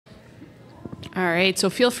All right, so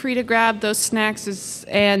feel free to grab those snacks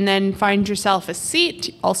and then find yourself a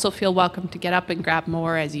seat. Also feel welcome to get up and grab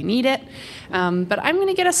more as you need it. But I'm going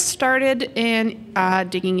to get us started in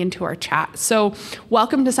digging into our chat. So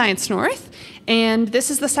welcome to Science North, and this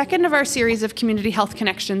is the second of our series of Community Health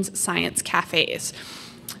Connections Science Cafés.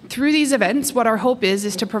 Through these events, what our hope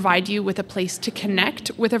is to provide you with a place to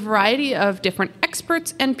connect with a variety of different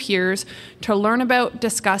experts and peers to learn about,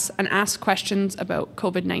 discuss, and ask questions about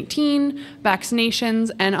COVID-19,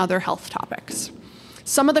 vaccinations, and other health topics.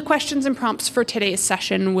 Some of the questions and prompts for today's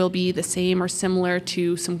session will be the same or similar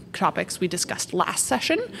to some topics we discussed last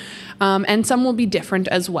session, and some will be different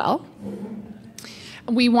as well.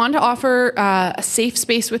 We want to offer a safe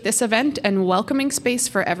space with this event and welcoming space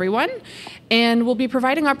for everyone. And we'll be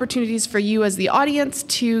providing opportunities for you as the audience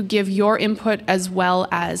to give your input as well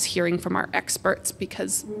as hearing from our experts,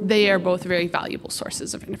 because they are both very valuable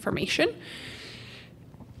sources of information.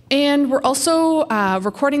 And we're also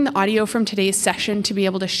recording the audio from today's session to be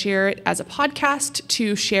able to share it as a podcast,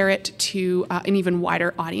 to share it to an even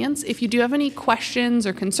wider audience. If you do have any questions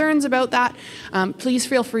or concerns about that, please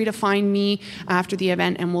feel free to find me after the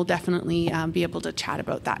event, and we'll definitely be able to chat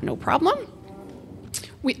about that, no problem.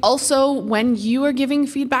 We also, when you are giving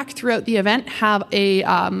feedback throughout the event, have a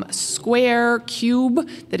square cube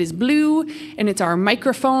that is blue, and it's our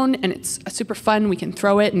microphone, and it's super fun. We can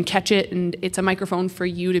throw it and catch it, and it's a microphone for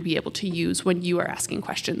you to be able to use when you are asking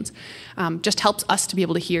questions. Just helps us to be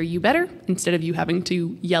able to hear you better instead of you having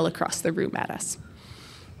to yell across the room at us.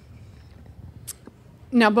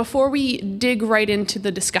 Now, before we dig right into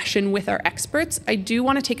the discussion with our experts, I do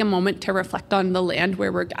want to take a moment to reflect on the land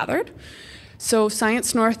where we're gathered. So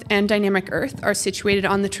Science North and Dynamic Earth are situated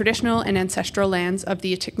on the traditional and ancestral lands of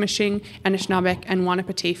the Atikameksheng, Anishinaabeg, and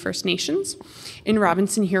Wanapitei First Nations in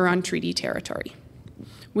Robinson-Huron Treaty Territory.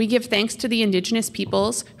 We give thanks to the Indigenous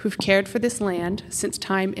peoples who've cared for this land since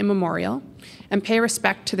time immemorial, and pay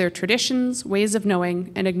respect to their traditions, ways of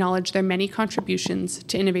knowing, and acknowledge their many contributions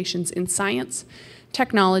to innovations in science,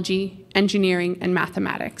 technology, engineering, and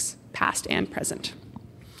mathematics, past and present.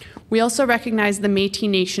 We also recognize the Métis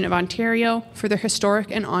Nation of Ontario for their historic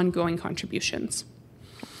and ongoing contributions.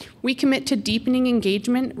 We commit to deepening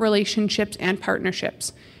engagement, relationships, and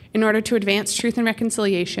partnerships in order to advance truth and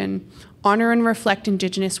reconciliation, honor and reflect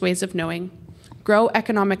Indigenous ways of knowing, grow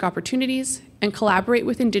economic opportunities, and collaborate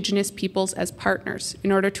with Indigenous peoples as partners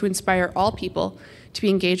in order to inspire all people to be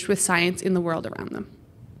engaged with science in the world around them.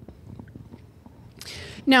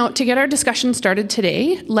 Now, to get our discussion started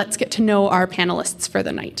today, let's get to know our panelists for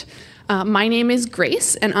the night. My name is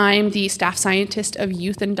Grace, and I'm the staff scientist of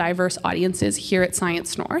youth and diverse audiences here at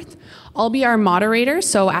Science North. I'll be our moderator,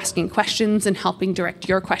 so asking questions and helping direct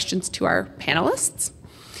your questions to our panelists.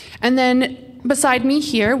 And then beside me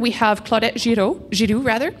here, we have Claudette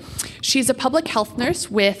Giroux. She's a public health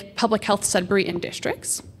nurse with Public Health Sudbury and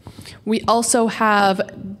Districts. We also have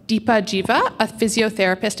Deepa Jiva, a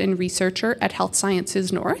physiotherapist and researcher at Health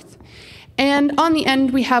Sciences North. And on the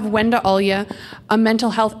end, we have Wenda Aulia, a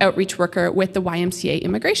mental health outreach worker with the YMCA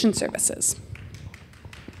Immigration Services.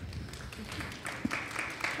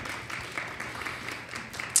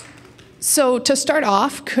 So to start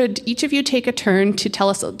off, could each of you take a turn to tell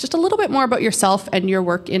us just a little bit more about yourself and your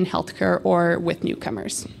work in healthcare or with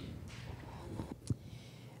newcomers?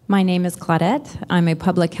 My name is Claudette. I'm a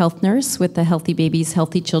public health nurse with the Healthy Babies,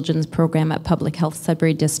 Healthy Children's program at Public Health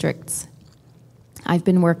Sudbury Districts. I've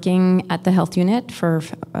been working at the health unit for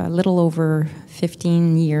a little over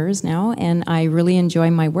 15 years now, and I really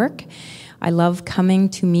enjoy my work. I love coming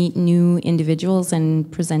to meet new individuals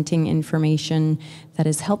and presenting information that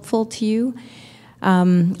is helpful to you.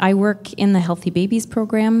 I work in the Healthy Babies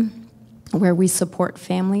program, where we support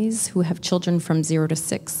families who have children from 0 to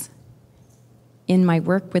 6. In my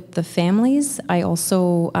work with the families, I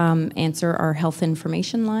also answer our health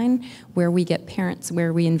information line, where we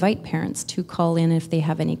invite parents to call in if they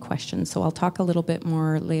have any questions. So I'll talk a little bit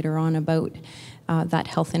more later on about that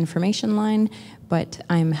health information line, but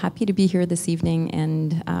I'm happy to be here this evening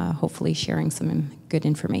and hopefully sharing some good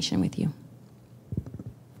information with you.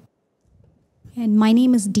 And my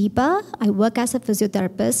name is Deepa. I work as a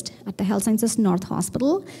physiotherapist at the Health Sciences North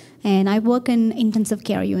Hospital, and I work in intensive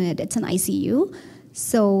care unit. It's an ICU.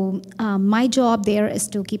 So my job there is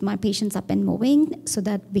to keep my patients up and moving so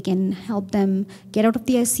that we can help them get out of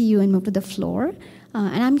the ICU and move to the floor.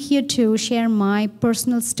 And I'm here to share my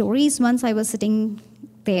personal stories. Once I was sitting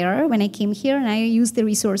there when I came here, and I used the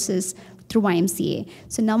resources through YMCA.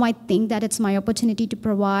 So now I think that it's my opportunity to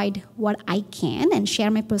provide what I can and share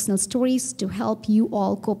my personal stories to help you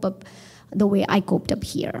all cope up the way I coped up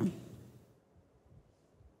here.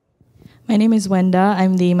 My name is Wenda.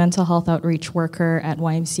 I'm the mental health outreach worker at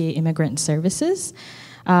YMCA Immigrant Services.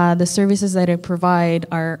 The services that I provide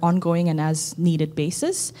are ongoing and as needed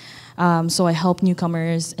basis. So I help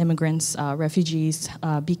newcomers, immigrants, refugees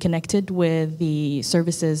be connected with the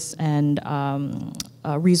services and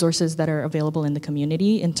resources that are available in the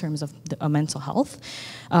community in terms of mental health.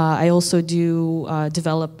 I also do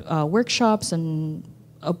develop workshops and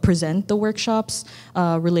present the workshops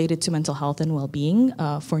related to mental health and well-being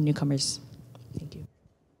for newcomers. Thank you.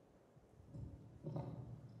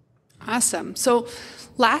 Awesome. So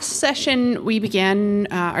last session, we began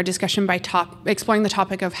our discussion by exploring the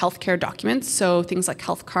topic of healthcare documents, so things like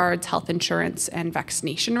health cards, health insurance, and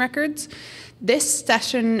vaccination records. This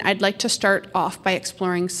session, I'd like to start off by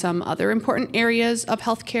exploring some other important areas of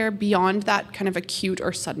healthcare beyond that kind of acute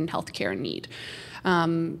or sudden healthcare need.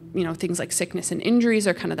 Things like sickness and injuries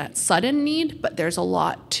are kind of that sudden need, but there's a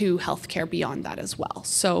lot to healthcare beyond that as well.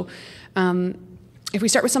 So if we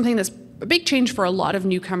start with something that's a big change for a lot of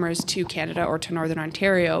newcomers to Canada or to Northern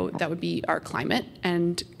Ontario, that would be our climate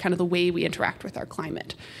and kind of the way we interact with our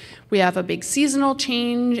climate. We have a big seasonal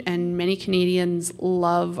change, and many Canadians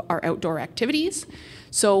love our outdoor activities.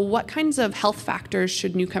 So what kinds of health factors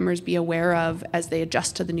should newcomers be aware of as they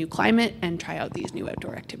adjust to the new climate and try out these new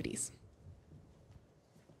outdoor activities?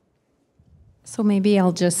 So maybe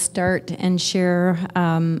I'll just start and share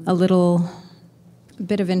a little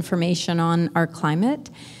bit of information on our climate.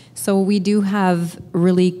 So we do have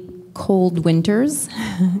really cold winters,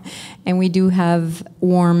 and we do have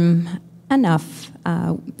warm enough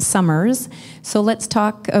summers. So let's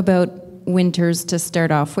talk about winters to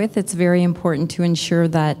start off with. It's very important to ensure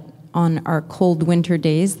that on our cold winter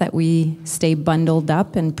days that we stay bundled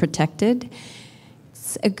up and protected.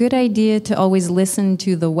 It's a good idea to always listen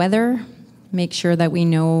to the weather, make sure that we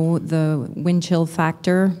know the wind chill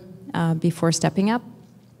factor before stepping out,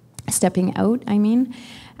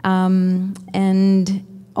 and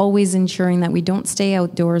always ensuring that we don't stay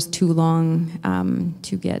outdoors too long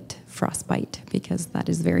to get frostbite, because that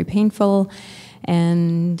is very painful.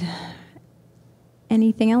 And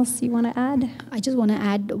anything else you want to add? I just want to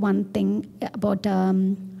add one thing about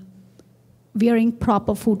wearing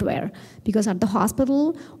proper footwear, because at the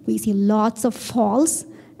hospital we see lots of falls,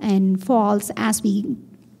 and falls as we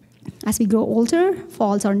grow older,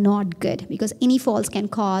 falls are not good, because any falls can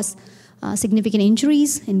cause significant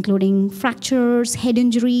injuries, including fractures, head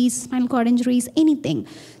injuries, spinal cord injuries, anything.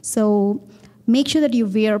 So make sure that you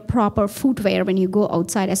wear proper footwear when you go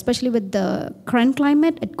outside, especially with the current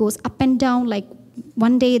climate. It goes up and down, like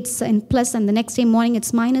one day it's in plus and the next day morning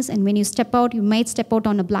it's minus, and when you step out, you might step out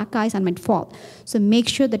on a black ice and might fall. So make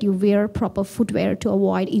sure that you wear proper footwear to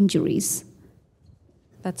avoid injuries.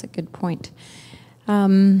 That's a good point.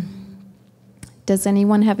 Does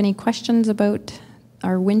anyone have any questions about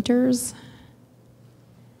our winters?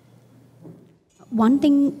 One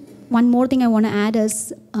more thing I want to add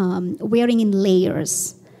is wearing in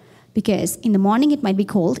layers, because in the morning it might be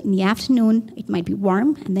cold, in the afternoon it might be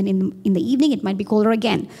warm, and then in the evening it might be colder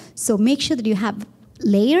again. So make sure that you have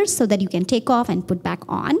layers so that you can take off and put back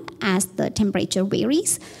on as the temperature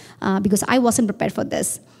varies, because I wasn't prepared for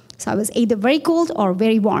this. So I was either very cold or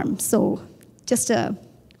very warm. So just a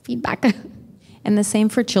feedback. And the same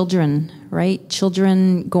for children, right?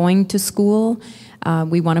 Children going to school,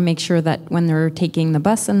 we want to make sure that when they're taking the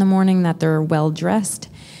bus in the morning that they're well dressed,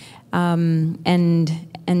 and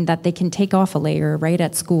that they can take off a layer, right?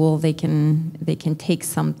 At school, they can take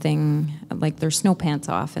something like their snow pants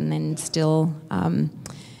off and then still,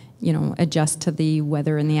 adjust to the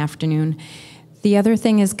weather in the afternoon. The other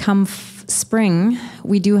thing is come spring,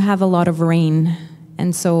 we do have a lot of rain.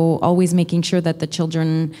 And so always making sure that the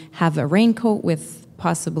children have a raincoat with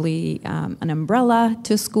possibly an umbrella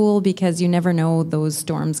to school, because you never know, those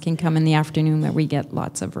storms can come in the afternoon where we get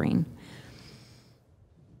lots of rain.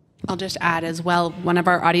 I'll just add as well, one of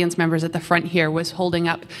our audience members at the front here was holding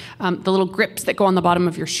up the little grips that go on the bottom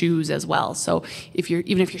of your shoes as well. So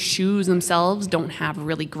even if your shoes themselves don't have a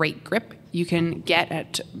really great grip, you can get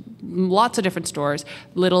at lots of different stores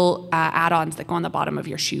little add-ons that go on the bottom of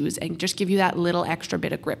your shoes and just give you that little extra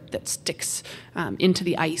bit of grip that sticks into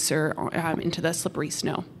the ice or into the slippery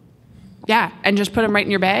snow. Yeah, and just put them right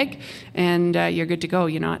in your bag, and you're good to go.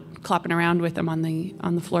 You're not clopping around with them on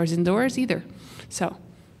the floors indoors either. So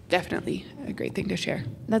definitely a great thing to share.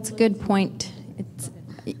 That's a good point.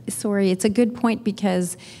 It's a good point,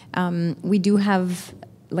 because we do have,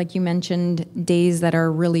 like you mentioned, days that are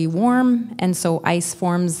really warm, and so ice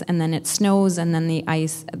forms, and then it snows, and then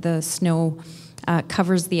the snow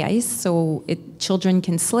covers the ice, so children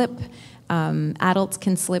can slip, adults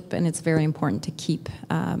can slip, and it's very important to keep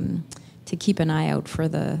keep an eye out for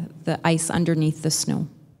the ice underneath the snow.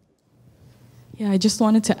 Yeah, I just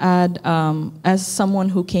wanted to add, as someone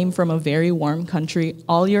who came from a very warm country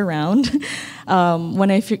all year round, when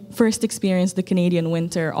I first experienced the Canadian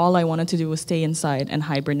winter, all I wanted to do was stay inside and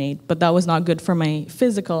hibernate, but that was not good for my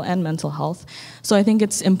physical and mental health. So I think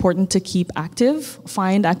it's important to keep active,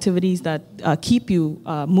 find activities that keep you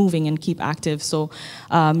moving and keep active. So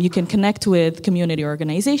you can connect with community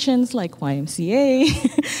organizations like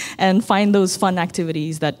YMCA and find those fun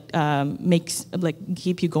activities that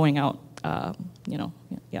keep you going out.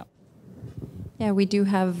 Yeah. Yeah, we do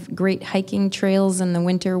have great hiking trails in the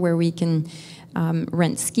winter where we can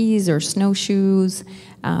rent skis or snowshoes,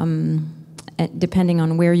 depending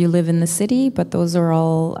on where you live in the city, but those are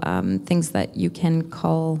all things that you can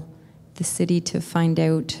call the city to find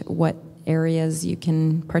out what areas you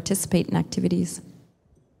can participate in activities.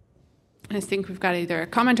 I think we've got either a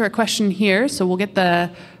comment or a question here, so we'll get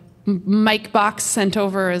the mic box sent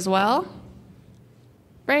over as well.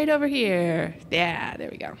 Right over here. Yeah, there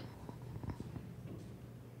we go.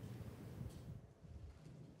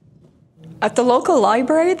 At the local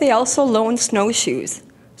library, they also loan snowshoes.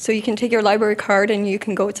 So you can take your library card and you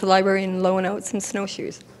can go to the library and loan out some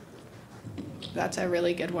snowshoes. That's a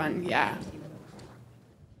really good one, yeah.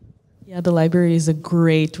 Yeah, the library is a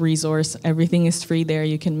great resource. Everything is free there.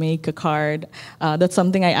 You can make a card. That's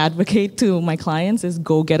something I advocate to my clients is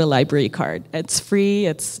go get a library card. It's free.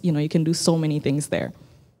 You can do so many things there.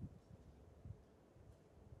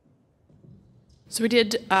 So we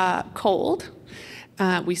did cold.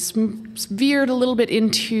 We veered a little bit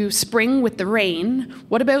into spring with the rain.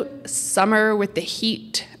 What about summer with the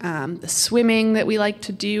heat, the swimming that we like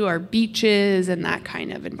to do, our beaches, and that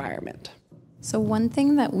kind of environment? So one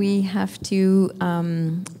thing that we have to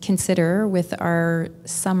consider with our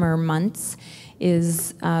summer months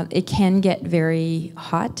is it can get very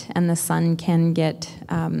hot, and the sun can get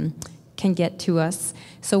to us.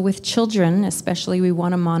 So with children, especially, we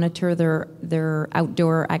want to monitor their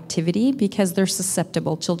outdoor activity because they're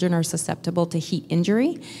susceptible. Children are susceptible to heat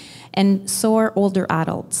injury, and so are older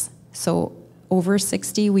adults. So over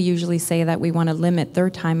 60, we usually say that we want to limit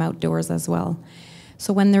their time outdoors as well.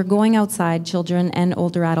 So when they're going outside, children and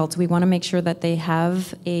older adults, we want to make sure that they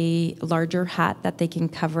have a larger hat that they can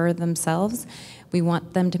cover themselves. We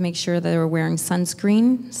want them to make sure that they're wearing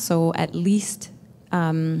sunscreen, so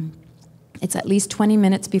it's at least 20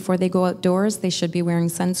 minutes before they go outdoors. They should be wearing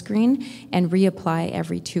sunscreen and reapply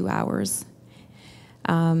every 2 hours.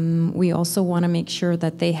 We also want to make sure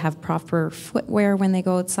that they have proper footwear when they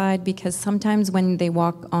go outside because sometimes when they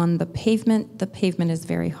walk on the pavement is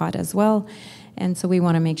very hot as well. And so we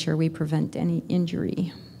want to make sure we prevent any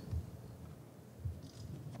injury.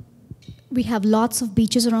 We have lots of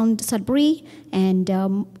beaches around Sudbury, and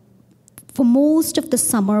for most of the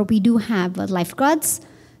summer, we do have lifeguards.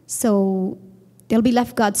 So there'll be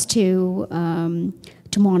lifeguards to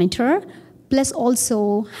monitor. Plus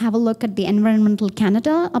also have a look at the Environmental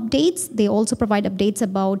Canada updates. They also provide updates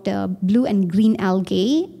about blue and green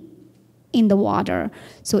algae in the water.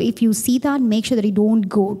 So if you see that, make sure that you don't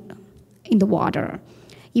go in the water.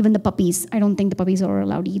 Even the puppies, I don't think the puppies are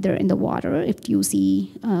allowed either in the water if you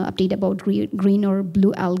see update about green or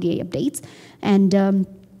blue algae updates. And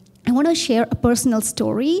I want to share a personal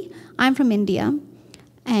story. I'm from India,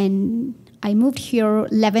 and I moved here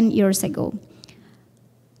 11 years ago.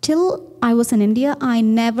 Till I was in India, I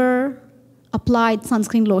never applied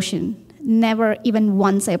sunscreen lotion. Never even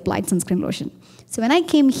once I applied sunscreen lotion. So when I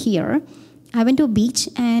came here, I went to a beach,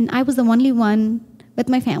 and I was the only one with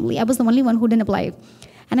my family. I was the only one who didn't apply.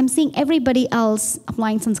 And I'm seeing everybody else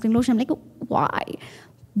applying sunscreen lotion. I'm like, why?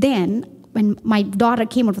 Then, when my daughter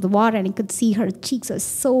came out of the water and I could see her cheeks were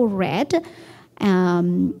so red,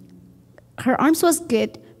 her arms was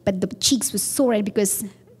good, but the cheeks was so red because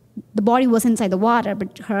the body was inside the water,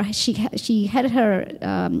 but she had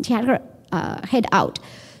her head out,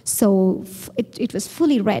 so it was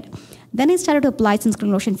fully red. Then I started to apply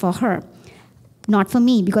sunscreen lotion for her, not for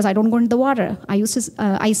me because I don't go into the water. I sit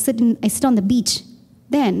on the beach.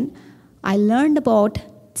 Then I learned about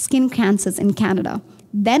skin cancers in Canada.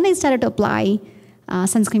 Then I started to apply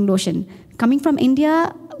sunscreen lotion. Coming from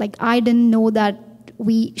India, I didn't know that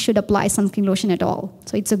we should apply sunscreen lotion at all.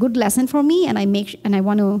 So it's a good lesson for me, and I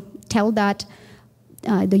want to tell that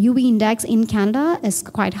the UV index in Canada is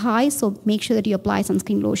quite high, so make sure that you apply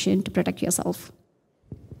sunscreen lotion to protect yourself.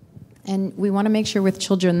 And we want to make sure with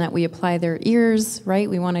children that we apply their ears, right?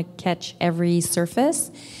 We want to catch every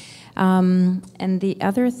surface. And the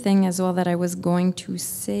other thing as well that I was going to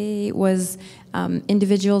say was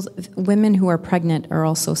women who are pregnant are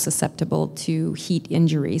also susceptible to heat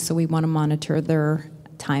injury, so we want to monitor their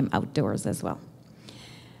time outdoors as well.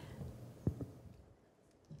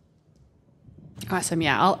 Awesome.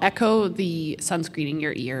 Yeah, I'll echo the sunscreening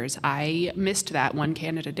your ears. I missed that one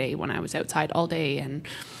Canada Day when I was outside all day, and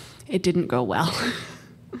it didn't go well.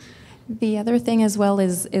 The other thing as well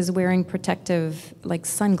is wearing protective, like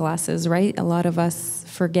sunglasses, right? A lot of us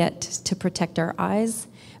forget to protect our eyes,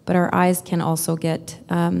 but our eyes can also get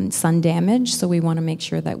sun damage, so we want to make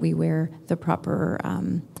sure that we wear the proper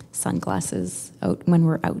sunglasses out when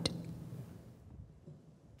we're out.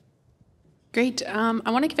 Great.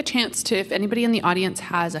 I want to give a chance to, if anybody in the audience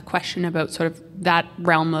has a question about sort of that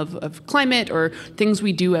realm of climate or things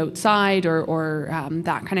we do outside or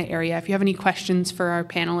that kind of area. If you have any questions for our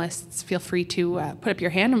panelists, feel free to put up your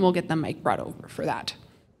hand and we'll get the mic brought over for that.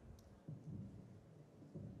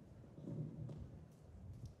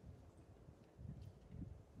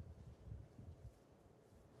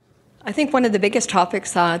 I think one of the biggest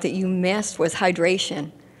topics that you missed was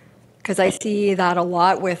hydration, because I see that a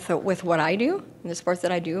lot with what I do, in the sports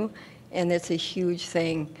that I do, and it's a huge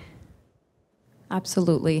thing.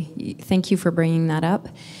 Absolutely. Thank you for bringing that up.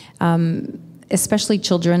 Especially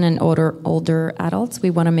children and older adults, we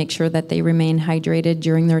want to make sure that they remain hydrated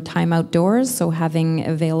during their time outdoors, so having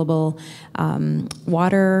available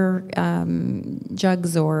water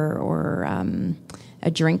jugs or a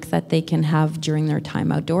drink that they can have during their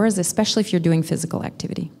time outdoors, especially if you're doing physical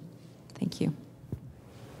activity. Thank you.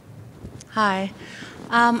 Hi.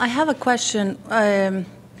 I have a question.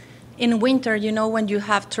 In winter, you know, when you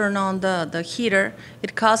have turned on the heater,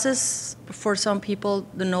 it causes, for some people,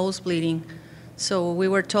 the nose bleeding. So we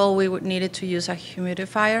were told we needed to use a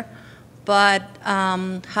humidifier. But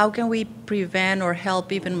how can we prevent or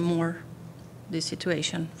help even more this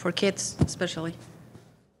situation, for kids especially?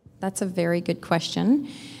 That's a very good question.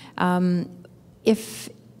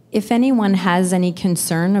 If anyone has any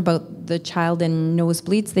concern about the child in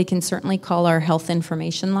nosebleeds, they can certainly call our health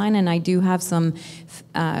information line, and I do have some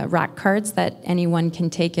rack cards that anyone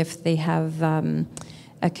can take if they have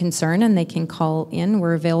a concern, and they can call in.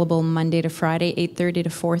 We're available Monday to Friday, 8:30 to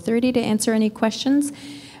 4:30 to answer any questions.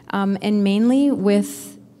 And mainly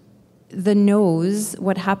with the nose,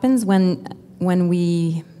 what happens when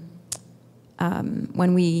we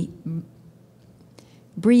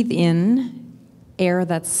breathe in air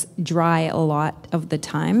that's dry a lot of the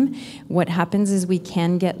time, what happens is we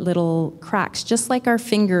can get little cracks, just like our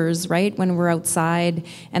fingers, right? When we're outside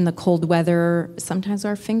and the cold weather, sometimes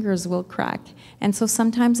our fingers will crack. And so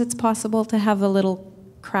sometimes it's possible to have a little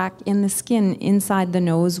crack in the skin inside the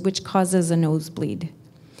nose, which causes a nosebleed.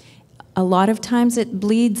 A lot of times it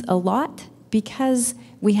bleeds a lot because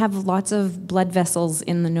we have lots of blood vessels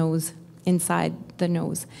in the nose, inside the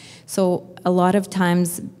nose. So a lot of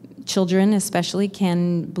times children especially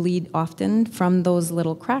can bleed often from those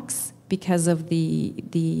little cracks because of the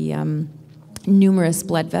numerous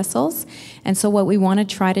blood vessels. And so what we want to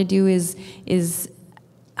try to do is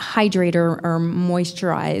hydrate or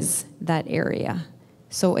moisturize that area.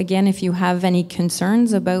 So again, if you have any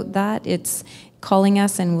concerns about that, it's calling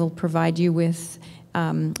us and we'll provide you with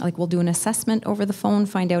we'll do an assessment over the phone,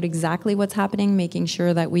 find out exactly what's happening, making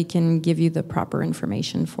sure that we can give you the proper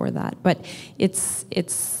information for that. But it's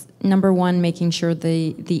number one, making sure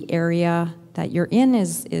the area that you're in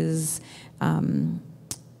is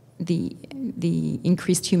the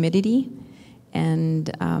increased humidity and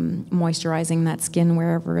moisturizing that skin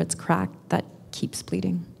wherever it's cracked that keeps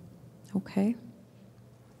bleeding. Okay.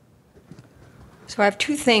 So I have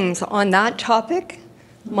two things on that topic.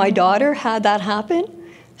 My daughter had that happen,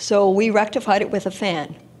 so we rectified it with a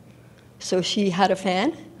fan. So she had a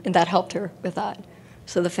fan, and that helped her with that.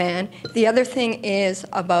 So the fan. The other thing is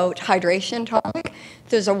about hydration topic.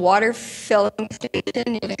 There's a water filling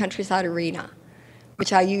station in the Countryside Arena,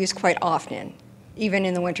 which I use quite often, even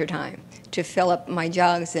in the wintertime, to fill up my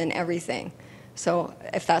jugs and everything. So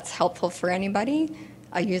if that's helpful for anybody,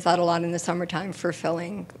 I use that a lot in the summertime for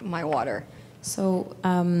filling my water. So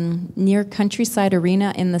near Countryside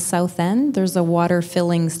Arena in the south end, there's a water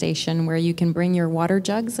filling station where you can bring your water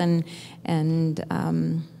jugs and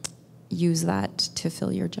use that to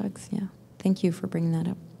fill your jugs. Yeah, thank you for bringing that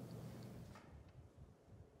up.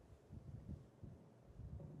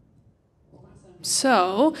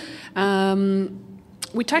 So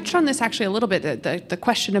we touched on this actually a little bit. The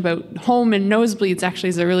question about home and nosebleeds actually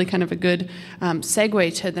is a really kind of a good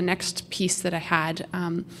segue to the next piece that I had.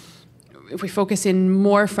 If we focus in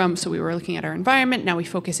more so we were looking at our environment, now we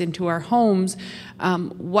focus into our homes,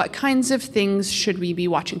 what kinds of things should we be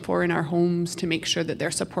watching for in our homes to make sure that they're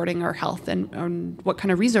supporting our health, and what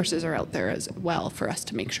kind of resources are out there as well for us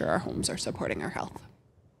to make sure our homes are supporting our health?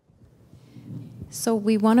 So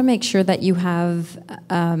we want to make sure that you have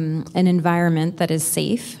an environment that is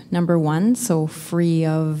safe, number one, so free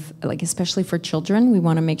of, like especially for children, we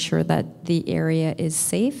want to make sure that the area is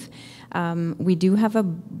safe. We do have a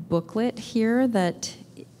booklet here that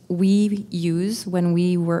we use when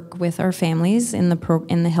we work with our families in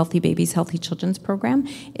the Healthy Babies, Healthy Children's program.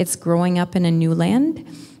 It's Growing Up in a New Land.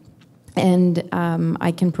 And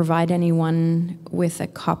I can provide anyone with a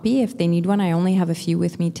copy if they need one. I only have a few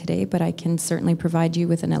with me today, but I can certainly provide you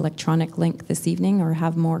with an electronic link this evening or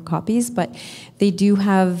have more copies. But they do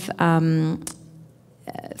have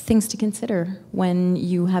things to consider when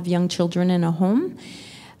you have young children in a home.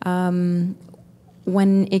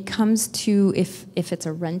 When it comes to if it's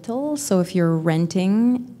a rental, so if you're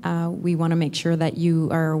renting, we want to make sure that you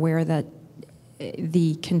are aware that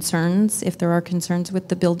the concerns, if there are concerns with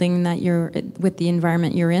the building that with the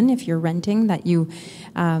environment you're in, if you're renting, that you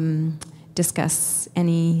discuss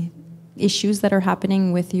any issues that are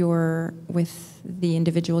happening with the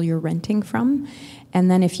individual you're renting from. And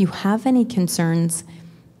then if you have any concerns,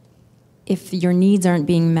 if your needs aren't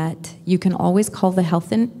being met, you can always call the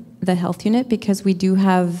health unit, because we do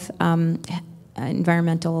have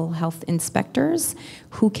environmental health inspectors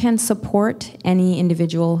who can support any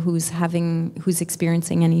individual who's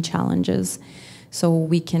experiencing any challenges. So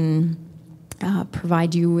we can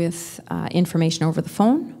provide you with information over the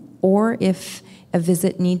phone, or if a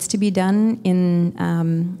visit needs to be done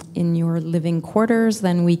in your living quarters,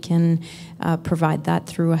 then we can provide that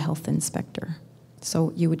through a health inspector.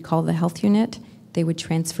 So you would call the health unit, they would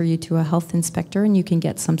transfer you to a health inspector, and you can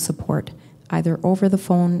get some support either over the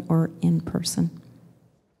phone or in person.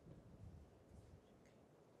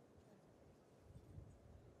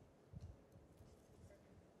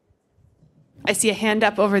 I see a hand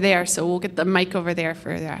up over there, so we'll get the mic over there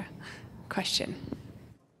for the question.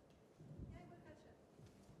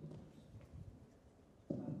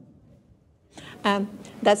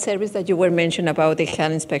 That service that you were mentioning about the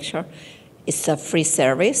health inspection is a free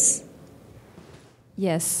service?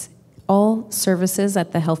 Yes. All services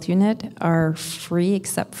at the health unit are free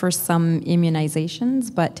except for some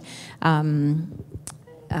immunizations, but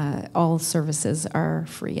all services are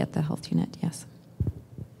free at the health unit, yes.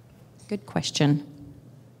 Good question.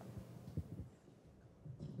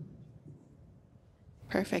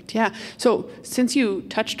 Perfect, yeah. So since you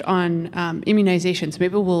touched on immunizations,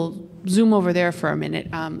 maybe we'll zoom over there for a minute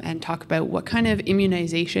and talk about what kind of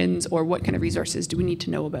immunizations or what kind of resources do we need to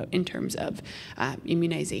know about in terms of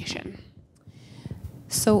immunization.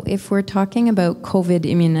 So if we're talking about COVID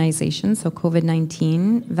immunization, so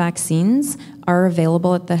COVID-19 vaccines are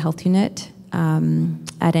available at the health unit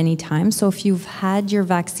at any time. So if you've had your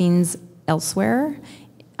vaccines elsewhere,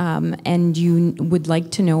 and you would like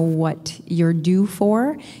to know what you're due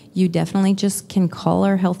for, you definitely just can call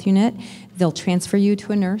our health unit. They'll transfer you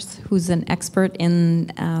to a nurse who's an expert in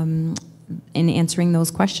answering those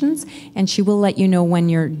questions, and she will let you know when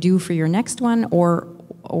you're due for your next one or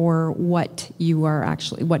what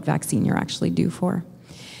vaccine you're actually due for.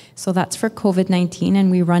 So that's for COVID-19, and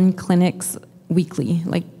we run clinics weekly.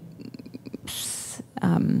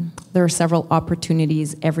 There are several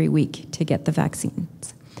opportunities every week to get the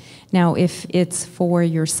vaccines. Now, if it's for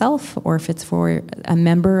yourself or if it's for a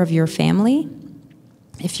member of your family,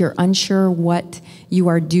 if you're unsure what you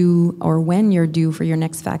are due or when you're due for your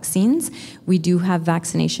next vaccines, we do have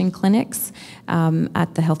vaccination clinics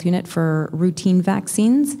at the health unit for routine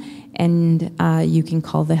vaccines, and you can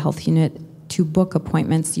call the health unit to book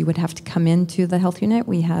appointments. You would have to come into the health unit.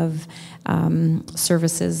 We have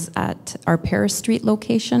services at our Paris Street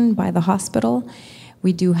location by the hospital.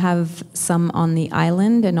 We do have some on the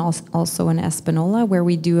island and also in Espanola, where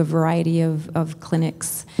we do a variety of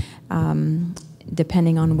clinics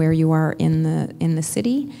depending on where you are in the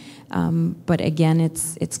city. But again,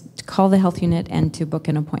 it's to call the health unit and to book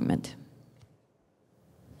an appointment.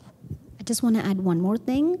 I just want to add one more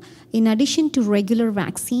thing. In addition to regular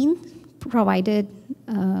vaccine provided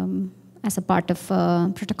as a part of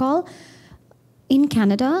protocol, in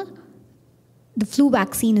Canada, the flu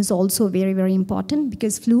vaccine is also very, very important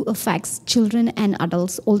because flu affects children and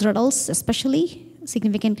adults, older adults especially,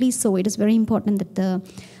 significantly. So it is very important that the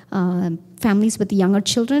families with younger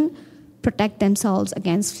children protect themselves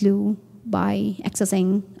against flu by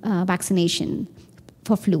accessing vaccination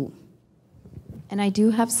for flu. And I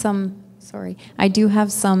do have some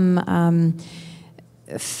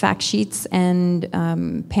fact sheets and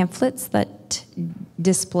pamphlets that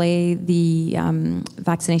display the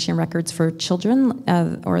vaccination records for children,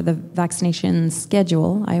 or the vaccination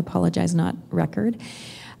schedule. I apologize, not record.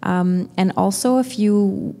 And also, if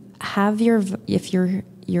you have your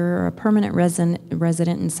you're a permanent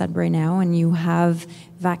resident in Sudbury now, and you have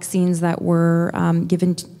vaccines that were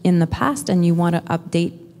given in the past, and you want to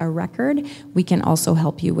update a record, we can also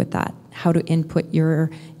help you with that. How to input your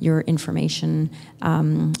information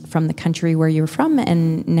from the country where you're from,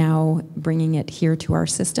 and now bringing it here to our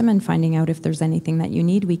system and finding out if there's anything that you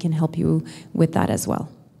need, we can help you with that as well.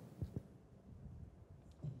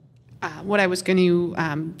 What I was going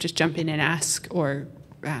to just jump in and ask or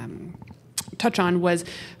touch on was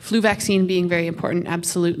flu vaccine being very important.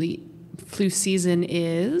 Absolutely. Flu season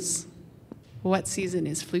is... What season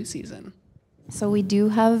is flu season? So we do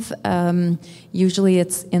have, usually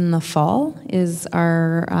it's in the fall is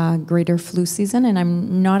our greater flu season, and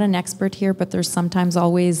I'm not an expert here, but there's sometimes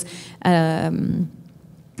always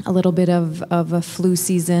a little bit of a flu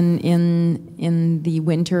season in the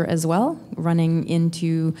winter as well, running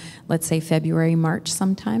into, let's say, February, March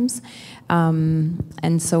sometimes.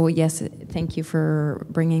 And so, yes, thank you for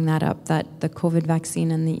bringing that up, that the COVID vaccine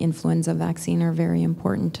and the influenza vaccine are very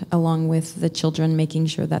important, along with the children making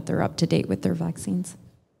sure that they're up to date with their vaccines.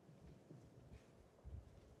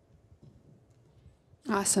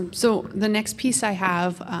 Awesome. So the next piece I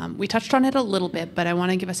have, we touched on it a little bit, but I want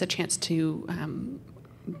to give us a chance to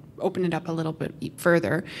open it up a little bit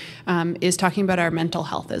further, is talking about our mental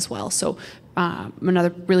health as well. So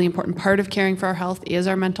another really important part of caring for our health is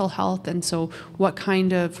our mental health. And so what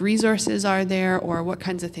kind of resources are there, or what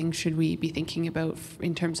kinds of things should we be thinking about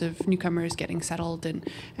in terms of newcomers getting settled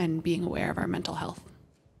and being aware of our mental health?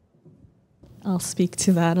 I'll speak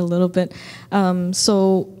to that a little bit.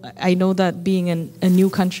 So I know that being in a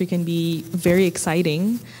new country can be very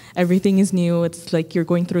exciting. Everything is new. It's like you're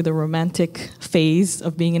going through the romantic phase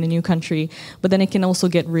of being in a new country, but then it can also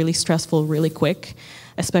get really stressful really quick,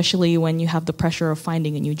 especially when you have the pressure of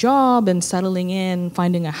finding a new job and settling in,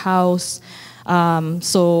 finding a house.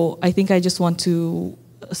 So I think I just want to,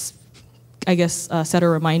 set a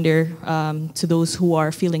reminder to those who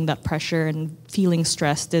are feeling that pressure and feeling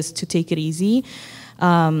stressed is to take it easy.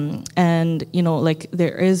 And,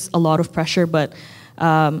 there is a lot of pressure, but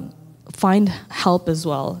find help as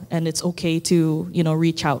well. And it's okay to,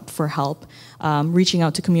 reach out for help. Reaching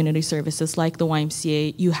out to community services like the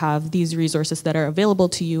YMCA, you have these resources that are available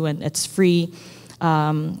to you, and it's free.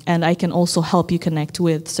 And I can also help you connect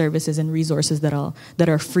with services and resources that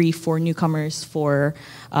are free for newcomers, for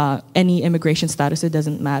any immigration status. It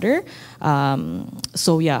doesn't matter.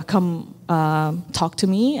 Come talk to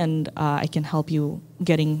me, and I can help you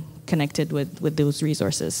getting connected with those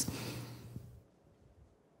resources.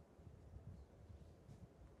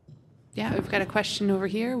 Yeah, we've got a question over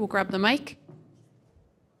here. We'll grab the mic.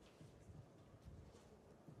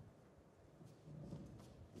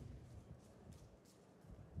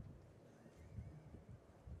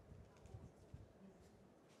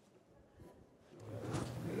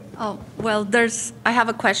 Oh, well, I have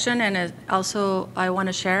a question, and also I want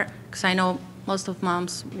to share, because I know most of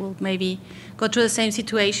moms will maybe go through the same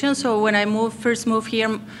situation. So when I first moved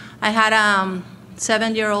here, I had a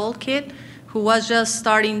 7-year-old kid who was just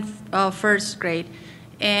starting first grade.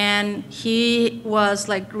 And he was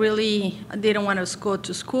really didn't want to go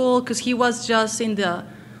to school, because he was just in the,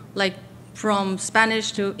 from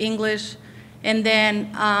Spanish to English. And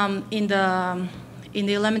then in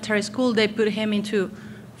the elementary school, they put him into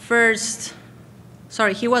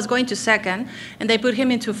he was going to second, and they put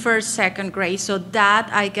him into second grade. So that,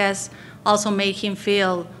 I guess, also made him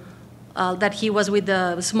feel that he was with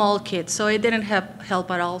the small kids. So it didn't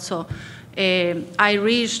help at all. So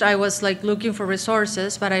I was looking for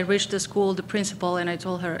resources, but I reached the school, the principal, and I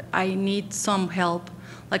told her, I need some help,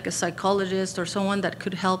 like a psychologist or someone that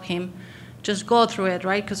could help him just go through it,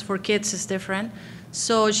 right? Because for kids it's different.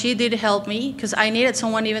 So she did help me, because I needed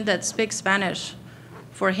someone even that speaks Spanish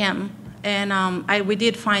for him. And we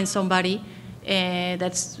did find somebody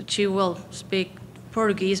she will speak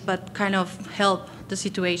Portuguese, but kind of help the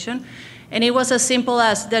situation. And it was as simple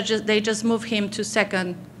as they just moved him to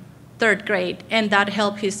third grade, and that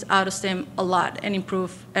helped his autoesteem a lot and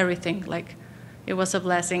improve everything. It was a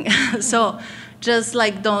blessing. So just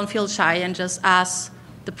don't feel shy, and just ask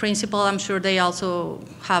the principal. I'm sure they also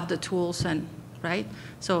have the tools, and right?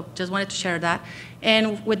 So just wanted to share that.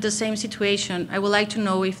 And with the same situation, I would like to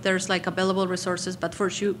know if there's available resources, but for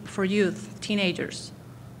youth, teenagers,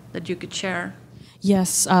 that you could share.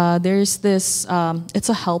 Yes, there's this, it's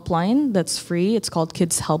a helpline that's free. It's called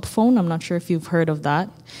Kids Help Phone. I'm not sure if you've heard of that.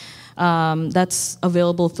 That's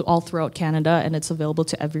available all throughout Canada, and it's available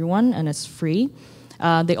to everyone, and it's free.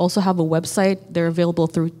 They also have a website. They're available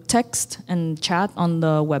through text and chat on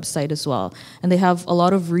the website as well. And they have a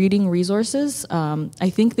lot of reading resources. I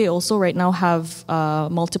think they also right now have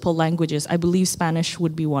multiple languages. I believe Spanish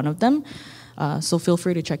would be one of them. So feel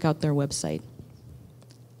free to check out their website.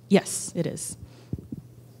 Yes, it is.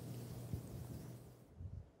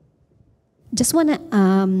 Just want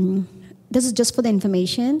to, this is just for the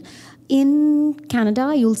information. In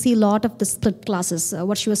Canada, you'll see a lot of the split classes.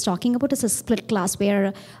 What she was talking about is a split class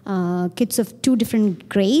where kids of two different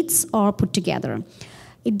grades are put together.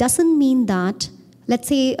 It doesn't mean that, let's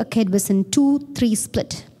say a kid was in 2-3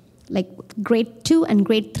 split, like grade 2 and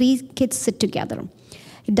grade 3 kids sit together.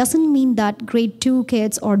 It doesn't mean that grade 2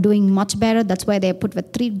 kids are doing much better, that's why they're put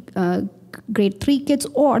with grade 3 kids,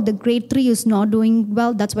 or the grade 3 is not doing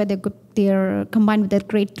well, that's why they're combined with their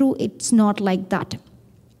grade 2. It's not like that.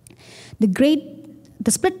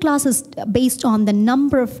 The split class is based on the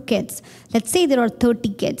number of kids. Let's say there are 30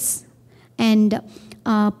 kids, and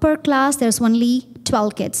per class there's only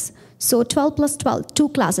 12 kids. So 12 plus 12, 2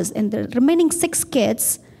 classes, and the remaining 6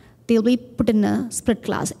 kids, they'll be put in a split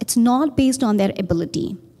class. It's not based on their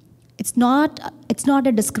ability. It's not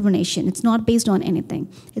a discrimination. It's not based on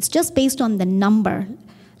anything. It's just based on the number.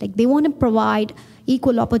 Like, they want to provide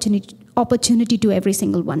equal opportunity to every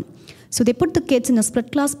single one. So they put the kids in a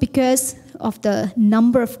split class because of the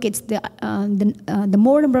number of kids. The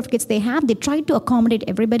more number of kids they have, they try to accommodate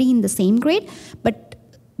everybody in the same grade, but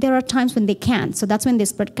there are times when they can't. So that's when they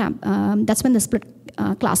that's when the split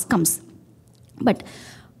class comes. But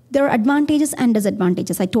there are advantages and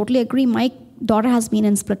disadvantages. I totally agree. My daughter has been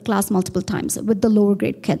in split class multiple times with the lower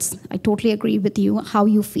grade kids. I totally agree with you, how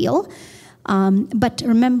you feel. But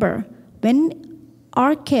remember, when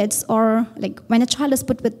our kids are, like, when a child is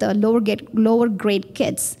put with the lower grade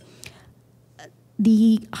kids,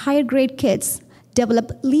 the higher grade kids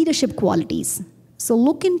develop leadership qualities. So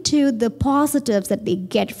look into the positives that they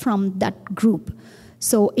get from that group.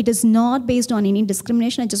 So it is not based on any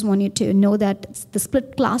discrimination. I just want you to know that the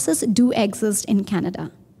split classes do exist in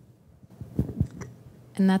Canada.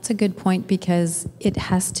 And that's a good point, because it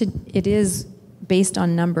is based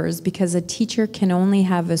on numbers, because a teacher can only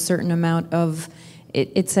have a certain amount of,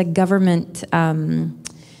 it's a government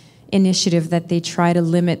initiative that they try to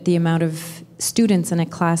limit the amount of students in a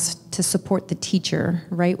class to support the teacher,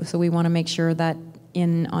 right? So we want to make sure that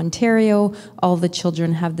in Ontario, all the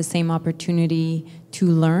children have the same opportunity to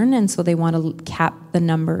learn, and so they want to cap the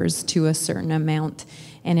numbers to a certain amount.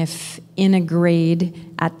 And if in a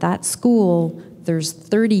grade at that school there's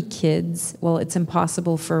 30 kids, well, it's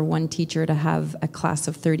impossible for one teacher to have a class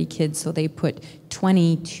of 30 kids, so they put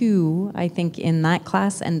 22, I think, in that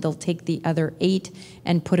class, and they'll take the other 8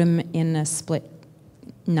 and put them in a split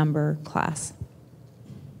number class.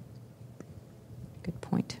 Good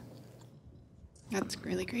point. That's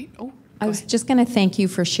really great. Oh, I was just going to thank you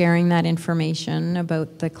for sharing that information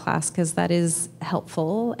about the class, because that is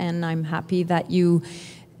helpful, and I'm happy that you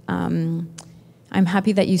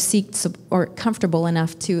seek or comfortable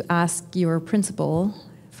enough to ask your principal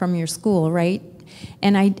from your school, right?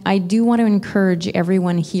 And I do want to encourage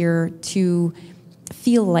everyone here to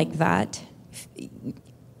feel like that.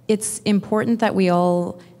 It's important that we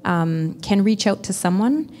all can reach out to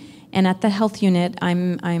someone, and at the health unit,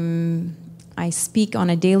 I speak on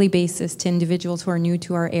a daily basis to individuals who are new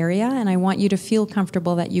to our area, and I want you to feel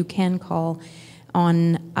comfortable that you can call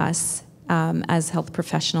on us as health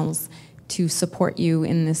professionals to support you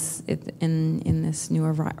in this new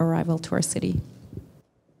arrival to our city.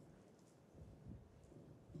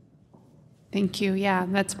 thank you. Yeah,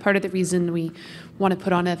 that's part of the reason we want to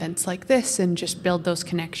put on events like this and just build those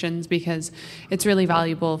connections, because it's really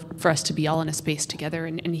valuable for us to be all in a space together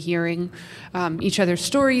and hearing each other's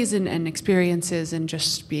stories and experiences, and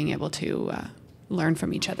just being able to learn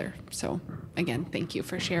from each other. So again, thank you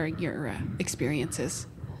for sharing your experiences.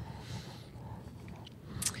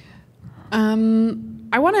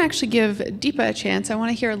 I want to actually give Deepa a chance. I want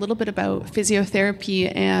to hear a little bit about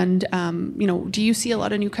physiotherapy, and do you see a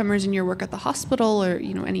lot of newcomers in your work at the hospital, or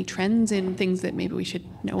any trends in things that maybe we should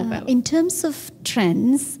know about? In terms of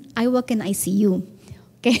trends, I work in ICU.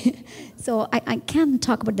 Okay, so I can't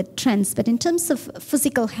talk about the trends, but in terms of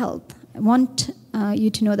physical health, I want you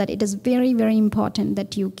to know that it is very, very important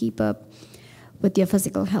that you keep up with your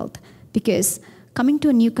physical health, because coming to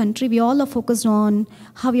a new country, we all are focused on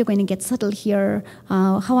how you're going to get settled here,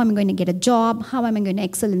 how am I going to get a job, how am I going to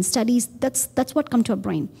excel in studies. That's what comes to our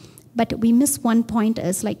brain. But we miss one point,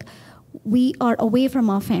 is like we are away from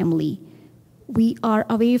our family. We are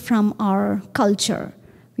away from our culture.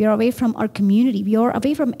 We are away from our community. We are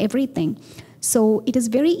away from everything. So it is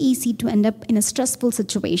very easy to end up in a stressful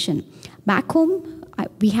situation. Back home,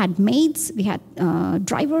 We had maids, we had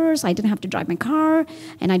drivers. I didn't have to drive my car,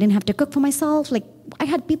 and I didn't have to cook for myself. Like, I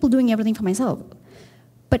had people doing everything for myself.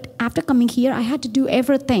 But after coming here, I had to do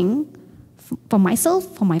everything for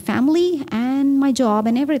myself, for my family, and my job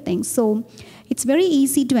and everything. So it's very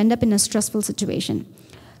easy to end up in a stressful situation.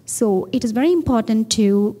 So it is very important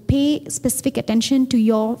to pay specific attention to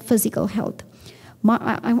your physical health.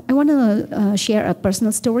 I want to share a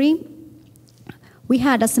personal story. We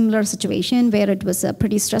had a similar situation where it was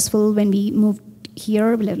pretty stressful when we moved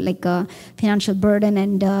here, like a financial burden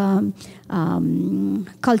and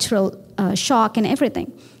cultural shock and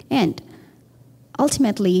everything. And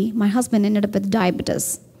ultimately, my husband ended up with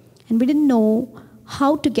diabetes, and we didn't know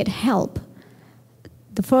how to get help.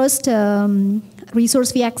 The first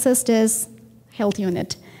resource we accessed is health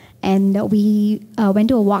unit. And we went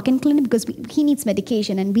to a walk-in clinic because he needs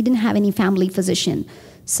medication, and we didn't have any family physician.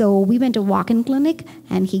 So we went to a walk-in clinic,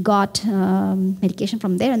 and he got medication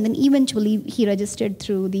from there. And then eventually he registered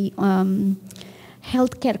through the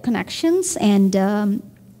healthcare connections, and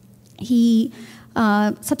he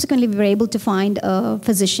subsequently we were able to find a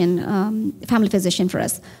physician, family physician for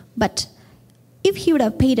us. But if he would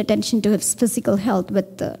have paid attention to his physical health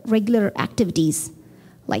with regular activities,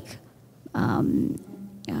 like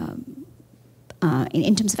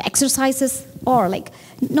in terms of exercises, or like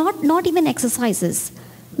not even exercises,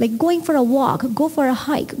 like going for a walk, go for a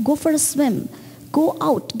hike, go for a swim, go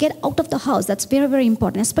out, get out of the house. That's very, very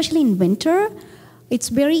important, especially in winter. It's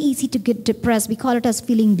very easy to get depressed. We call it as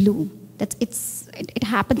feeling blue. It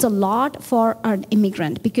happens a lot for an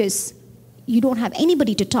immigrant because you don't have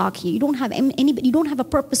anybody to talk here. You don't have anybody. You don't have a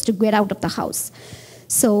purpose to get out of the house.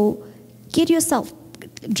 So get yourself,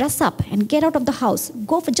 dress up and get out of the house.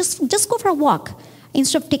 Just go for a walk.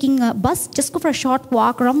 Instead of taking a bus, just go for a short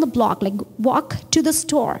walk around the block. Like, walk to the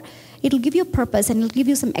store. It'll give you a purpose, and it'll give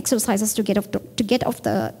you some exercises to get out of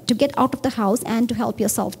the house, and to help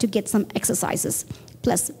yourself to get some exercises.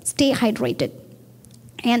 Plus, stay hydrated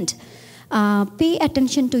and pay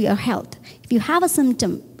attention to your health. If you have a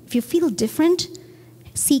symptom, if you feel different,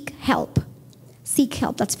 seek help. Seek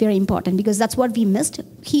help. That's very important, because that's what we missed.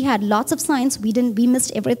 He had lots of signs. We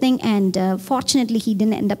missed everything, and fortunately, he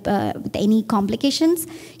didn't end up with any complications.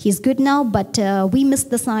 He's good now, but we missed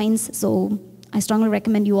the signs. So I strongly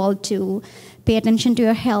recommend you all to pay attention to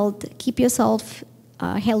your health, keep yourself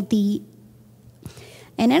healthy.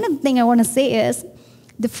 And another thing I want to say is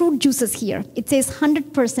the fruit juices here. It says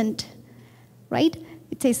 100%, right?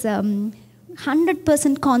 It says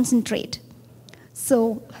 100% concentrate.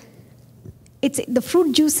 So it's the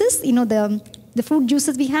fruit juices, the fruit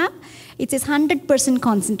juices we have, it says 100%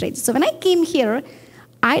 concentrate. So when I came here,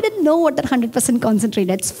 I didn't know what that 100% concentrate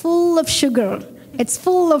is. It's full of sugar. It's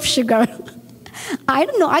full of sugar. I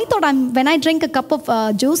don't know. I thought when I drink a cup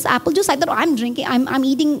of juice, apple juice, I thought I'm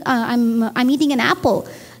eating an apple.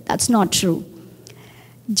 That's not true.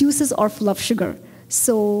 Juices are full of sugar.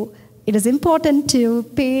 So it is important to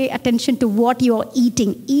pay attention to what you're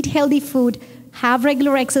eating. Eat healthy food. Have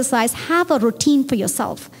regular exercise, have a routine for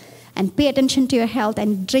yourself, and pay attention to your health,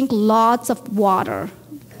 and drink lots of water.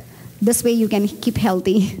 This way you can keep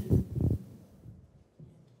healthy.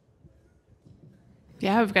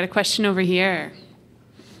 Yeah, we've got a question over here,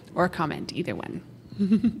 or a comment, either one.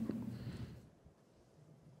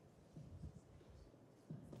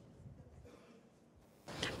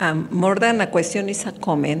 More than a question, is a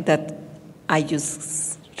comment that I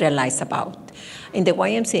just realized about. In the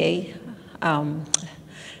YMCA,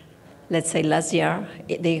 let's say last year,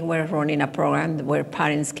 they were running a program where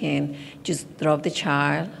parents can just drop the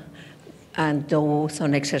child and do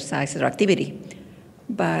some exercise or activity.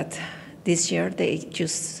 But this year, they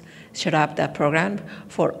just set up that program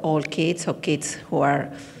for all kids, or kids who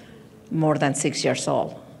are more than 6 years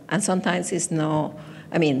old. And sometimes it's no,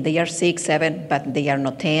 they are 6, 7, but they are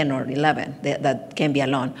not 10 or 11 that can be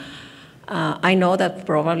alone. I know that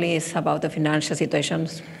probably it's about the financial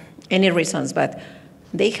situations, any reasons, but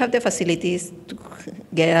they have the facilities to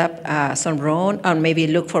get up some room, or maybe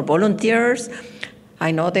look for volunteers.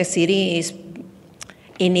 I know the city is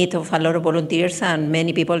in need of a lot of volunteers, and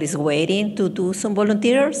many people is waiting to do some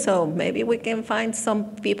volunteers. So maybe we can find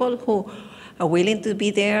some people who are willing to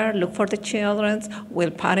be there, look for the children,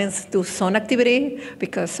 will parents do some activity,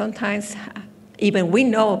 because sometimes even we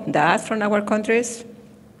know that from our countries,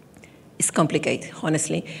 it's complicated,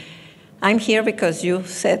 honestly. I'm here because you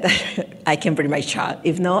said that I can bring my child.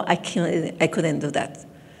 If no, I couldn't do that.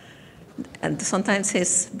 And sometimes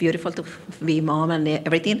it's beautiful to be mom and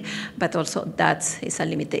everything, but also that is a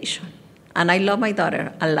limitation. And I love my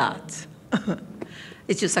daughter a lot.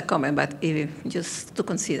 It's just a comment, but just to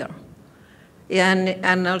consider.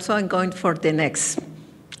 And also I'm going for the next.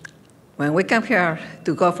 When we come here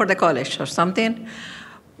to go for the college or something,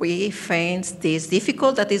 we face this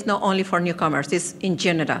difficult that is not only for newcomers, it's in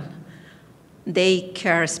general.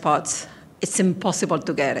 Daycare spots, it's impossible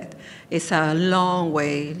to get it. It's a long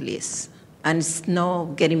way list, and it's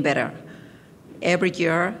not getting better. Every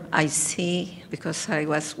year I see, because I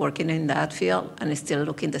was working in that field, and it's still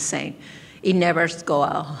looking the same. It never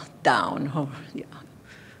goes down. Or, yeah.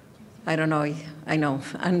 I don't know, I know,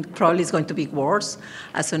 and probably it's going to be worse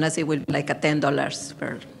as soon as it will be like a $10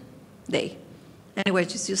 per day. Anyway,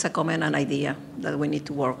 just a comment and idea that we need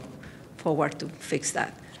to work forward to fix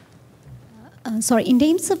that. Sorry, in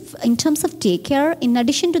terms of daycare, in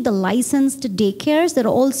addition to the licensed daycares, there are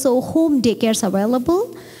also home daycares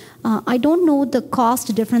available. I don't know the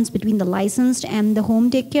cost difference between the licensed and the home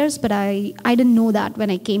daycares, but I didn't know that when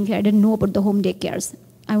I came here. I didn't know about the home daycares.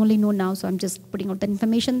 I only know now, so I'm just putting out the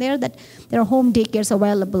information there that there are home daycares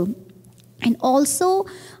available. And also,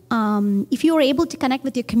 if you are able to connect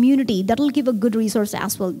with your community, that'll give a good resource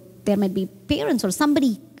as well. There might be parents or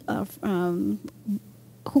somebody who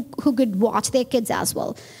could watch their kids as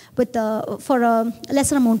well, but for a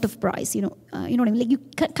lesser amount of price. You know what I mean? Like you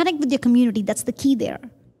connect with your community. That's the key there.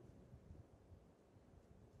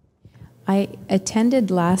 I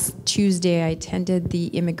attended last Tuesday. I attended the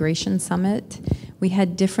Immigration Summit. We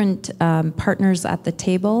had different partners at the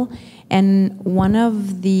table, and one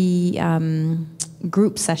of the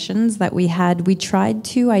group sessions that we had, we tried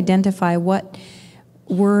to identify what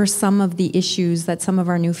were some of the issues that some of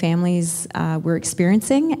our new families were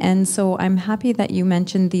experiencing. And so I'm happy that you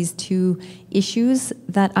mentioned these two issues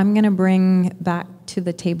that I'm going to bring back to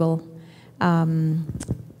the table.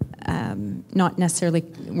 Not necessarily,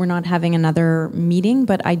 we're not having another meeting,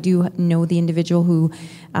 but I do know the individual who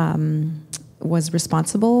was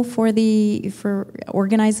responsible for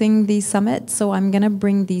organizing the summit. So I'm going to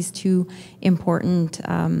bring these two important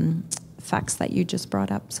facts that you just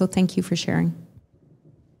brought up. So thank you for sharing.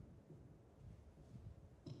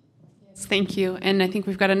 Yes, thank you. And I think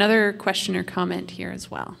we've got another question or comment here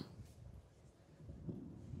as well.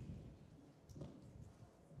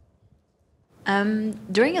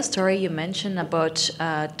 During a story, you mentioned about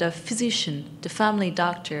the physician, the family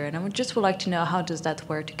doctor, and I would like to know how does that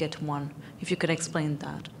work to get one, if you could explain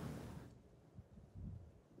that.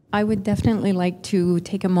 I would definitely like to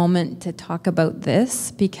take a moment to talk about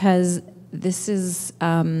this because this is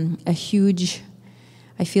I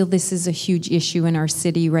feel this is a huge issue in our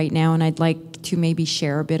city right now, and I'd like to maybe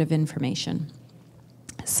share a bit of information.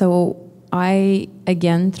 So I,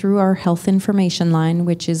 again, through our health information line,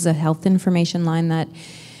 which is a health information line that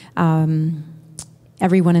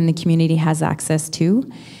everyone in the community has access to,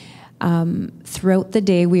 throughout the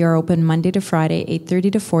day, we are open Monday to Friday,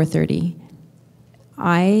 8:30 to 4:30.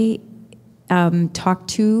 I talk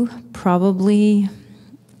to probably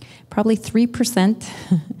 3%.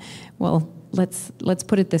 Well, let's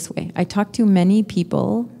put it this way. I talk to many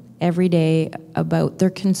people every day about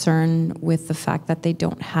their concern with the fact that they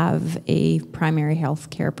don't have a primary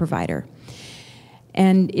health care provider.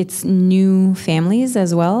 And it's new families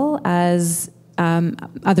as well as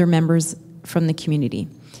other members from the community.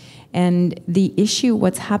 And the issue,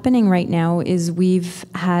 what's happening right now is we've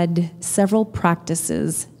had several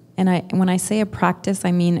practices. And when I say a practice,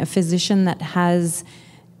 I mean a physician that has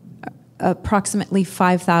approximately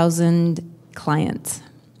 5,000 clients,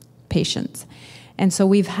 patients. And so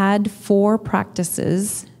we've had 4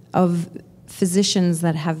 practices of physicians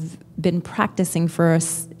that have been practicing for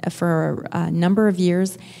a number of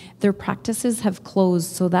years. Their practices have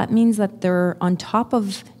closed, so that means that they're on top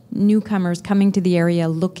of newcomers coming to the area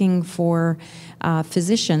looking for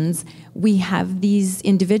physicians. We have these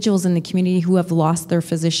individuals in the community who have lost their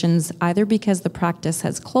physicians either because the practice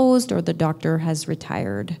has closed or the doctor has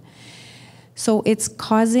retired. So it's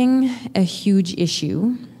causing a huge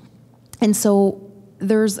issue. And so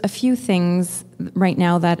there's a few things right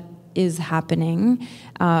now that is happening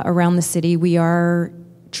around the city. We are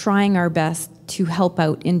trying our best to help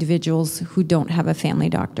out individuals who don't have a family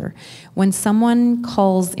doctor. When someone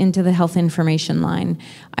calls into the health information line,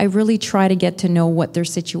 I really try to get to know what their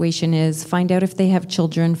situation is, find out if they have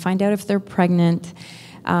children, find out if they're pregnant,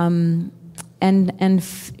 and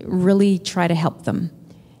really try to help them.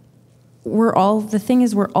 The thing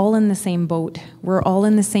is, we're all in the same boat. We're all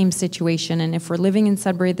in the same situation. And if we're living in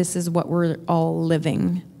Sudbury, this is what we're all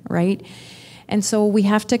living, right? And so we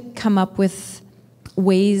have to come up with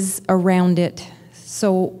ways around it.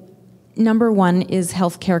 So number 1 is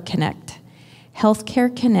Healthcare Connect.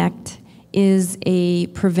 Healthcare Connect is a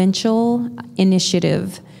provincial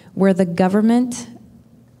initiative where the government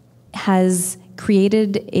has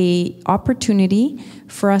created a opportunity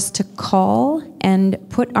for us to call and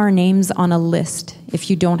put our names on a list if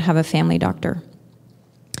you don't have a family doctor.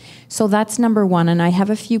 So that's number one, and I have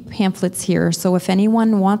a few pamphlets here. So if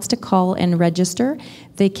anyone wants to call and register,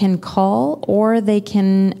 they can call or they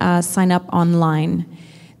can sign up online.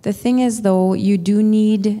 The thing is, though, you do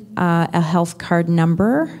need a health card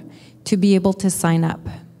number to be able to sign up.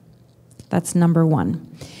 That's number one.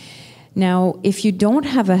 Now, if you don't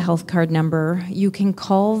have a health card number, you can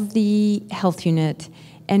call the health unit,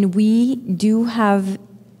 and we do have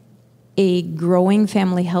a growing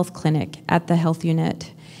family health clinic at the health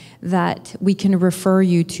unit that we can refer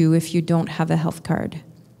you to if you don't have a health card.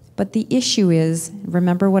 But the issue is,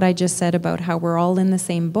 remember what I just said about how we're all in the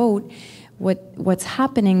same boat? What's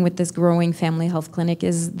happening with this growing family health clinic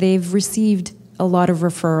is they've received a lot of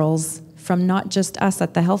referrals from not just us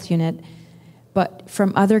at the health unit, but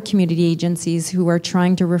from other community agencies who are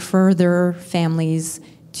trying to refer their families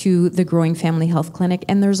to the growing family health clinic,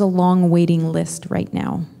 and there's a long waiting list right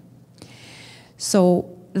now.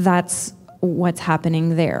 So that's what's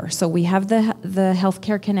happening there. So we have the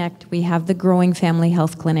Healthcare Connect, we have the Growing Family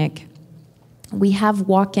Health Clinic, we have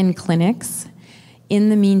walk-in clinics in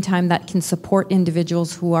the meantime that can support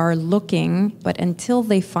individuals who are looking, but until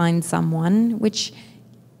they find someone, which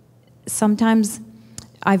sometimes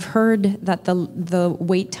I've heard that the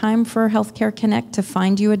wait time for Healthcare Connect to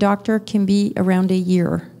find you a doctor can be around a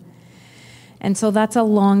year. And so that's a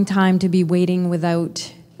long time to be waiting for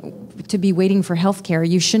healthcare.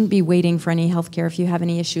 You shouldn't be waiting for any healthcare if you have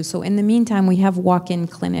any issues. So in the meantime, we have walk-in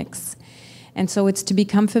clinics. And so it's to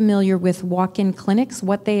become familiar with walk-in clinics.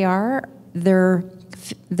 What they are, they're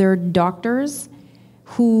doctors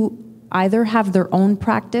who either have their own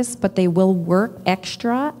practice, but they will work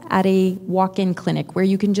extra at a walk-in clinic where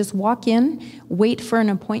you can just walk in, wait for an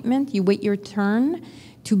appointment, you wait your turn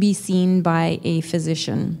to be seen by a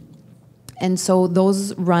physician. And so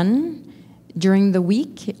those run during the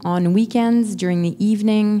week, on weekends, during the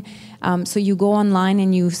evening. So you go online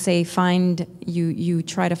and you say you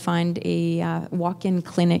try to find a walk-in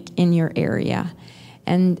clinic in your area.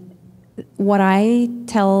 And what I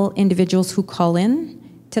tell individuals who call in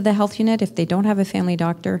to the health unit, if they don't have a family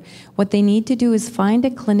doctor, what they need to do is find a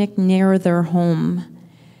clinic near their home.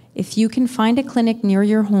 If you can find a clinic near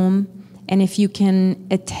your home, and if you can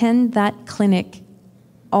attend that clinic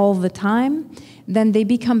all the time, then they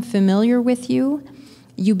become familiar with you.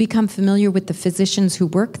 You become familiar with the physicians who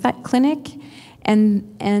work that clinic,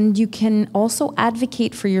 and you can also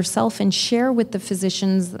advocate for yourself and share with the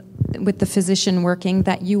physician working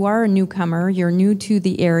that you are a newcomer, you're new to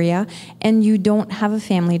the area, and you don't have a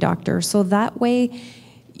family doctor. So that way,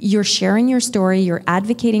 you're sharing your story, you're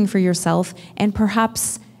advocating for yourself, and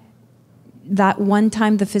perhaps that one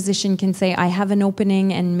time the physician can say, I have an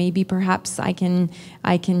opening and maybe perhaps I can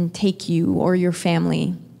take you or your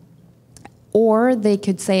family. Or they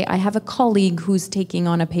could say, I have a colleague who's taking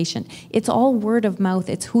on a patient. It's all word of mouth.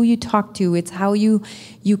 It's who you talk to. It's how you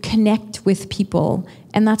connect with people.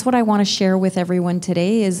 And that's what I want to share with everyone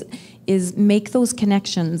today is make those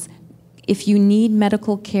connections. If you need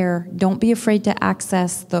medical care, don't be afraid to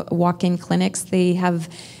access the walk-in clinics. They have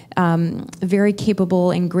very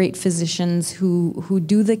capable and great physicians who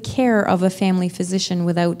do the care of a family physician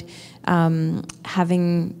without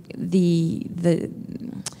having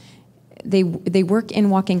They work in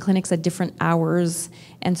walk-in clinics at different hours,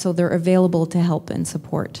 and so they're available to help and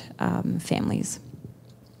support families.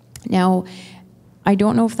 Now, I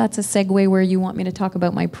don't know if that's a segue where you want me to talk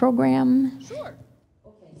about my program. Sure.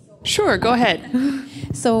 Sure, go ahead.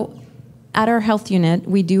 So at our health unit,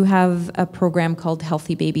 we do have a program called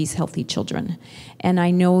Healthy Babies, Healthy Children. And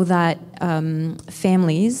I know that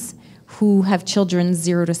families who have children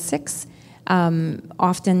 0 to 6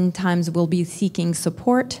 oftentimes will be seeking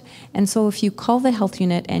support. And so if you call the health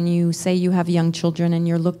unit and you say you have young children and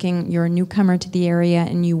you're a newcomer to the area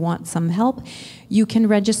and you want some help, you can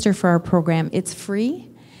register for our program. It's free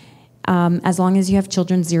as long as you have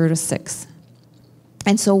children 0 to 6.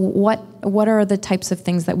 And so what are the types of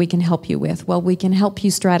things that we can help you with? Well, we can help you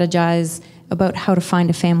strategize about how to find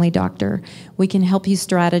a family doctor. We can help you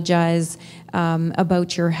strategize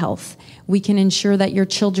about your health. We can ensure that your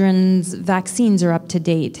children's vaccines are up to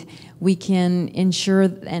date. We can ensure,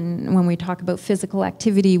 and when we talk about physical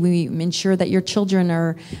activity, we ensure that your children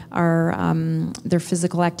are their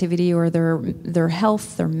physical activity or their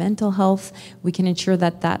health, their mental health. We can ensure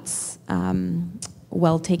that that's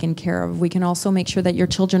well taken care of. We can also make sure that your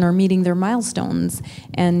children are meeting their milestones,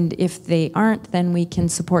 and if they aren't, then we can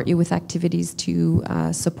support you with activities to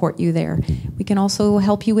support you there. We can also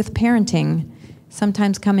help you with parenting.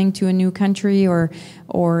 Sometimes coming to a new country or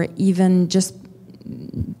even just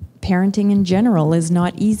parenting in general is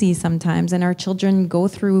not easy sometimes, and our children go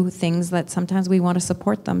through things that sometimes we want to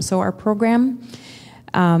support them. So our program,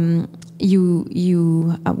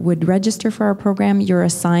 you would register for our program. You're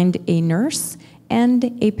assigned a nurse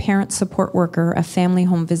and a parent support worker, a family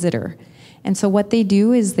home visitor. And so what they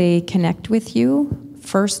do is they connect with you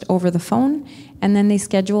first over the phone, and then they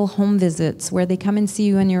schedule home visits where they come and see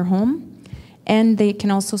you in your home. And they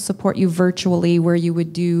can also support you virtually, where you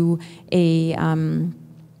would do a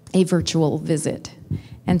virtual visit.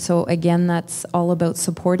 And so again, that's all about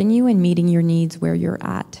supporting you and meeting your needs where you're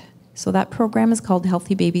at. So that program is called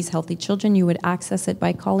Healthy Babies, Healthy Children. You would access it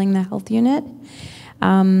by calling the health unit.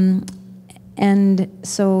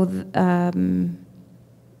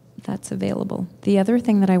 That's available. The other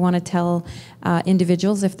thing that I want to tell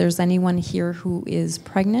individuals, if there's anyone here who is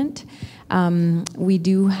pregnant, we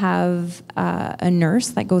do have a nurse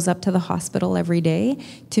that goes up to the hospital every day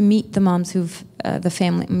to meet the moms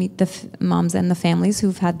moms and the families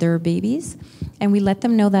who've had their babies, and we let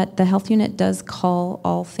them know that the health unit does call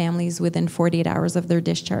all families within 48 hours of their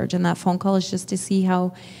discharge, and that phone call is just to see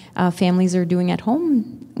how families are doing at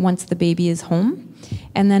home once the baby is home.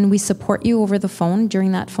 And then we support you over the phone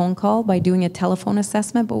during that phone call by doing a telephone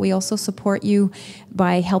assessment, but we also support you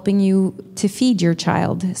by helping you to feed your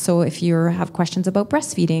child. So if you have questions about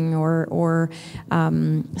breastfeeding or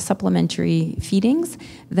supplementary feedings,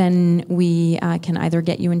 then we can either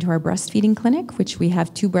get you into our breastfeeding clinic, which we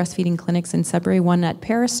have 2 breastfeeding clinics in Sudbury, one at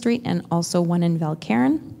Paris Street and also one in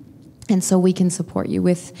Valcaron. And so we can support you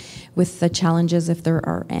with the challenges if there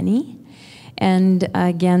are any. And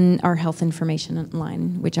again, our health information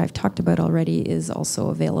line, which I've talked about already, is also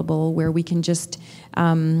available, where we can just,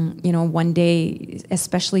 one day,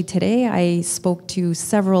 especially today, I spoke to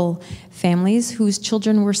several families whose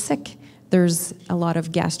children were sick. There's a lot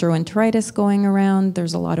of gastroenteritis going around.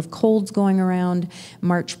 There's a lot of colds going around.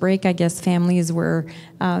 March break, I guess families were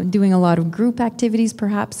doing a lot of group activities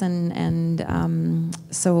perhaps,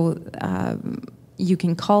 so you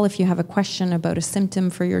can call if you have a question about a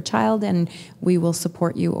symptom for your child, and we will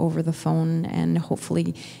support you over the phone and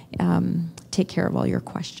hopefully take care of all your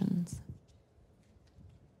questions.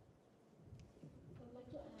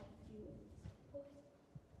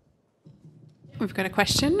 We've got a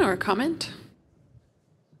question or a comment?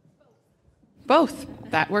 Both.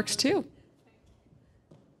 That works too.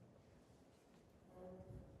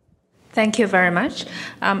 Thank you very much.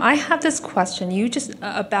 I have this question. You just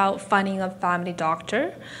about finding a family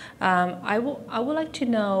doctor. I would like to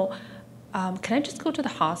know, can I just go to the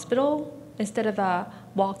hospital instead of a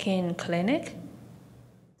walk-in clinic?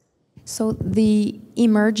 So the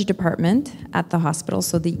emerge department at the hospital,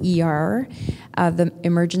 so the ER, the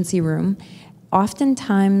emergency room,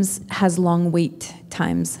 oftentimes has long wait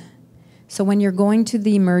times. So when you're going to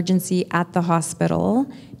the emergency at the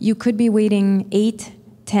hospital, you could be waiting 8,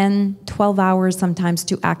 10, 12 hours sometimes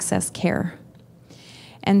to access care.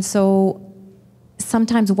 And so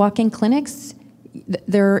sometimes walk-in clinics,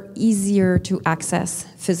 they're easier to access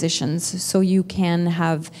physicians. So you can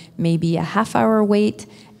have maybe a half-hour wait,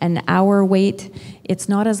 an hour wait. It's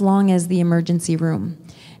not as long as the emergency room.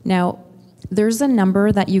 Now, there's a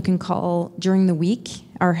number that you can call during the week,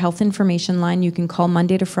 our health information line. You can call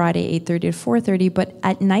Monday to Friday, 8:30 to 4:30, but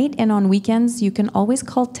at night and on weekends, you can always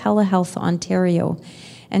call Telehealth Ontario.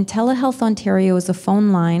 And Telehealth Ontario is a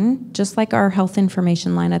phone line, just like our health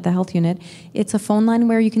information line at the health unit. It's a phone line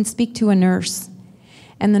where you can speak to a nurse.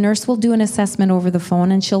 And the nurse will do an assessment over the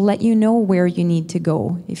phone, and she'll let you know where you need to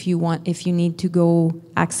go. If you need to go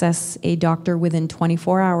access a doctor within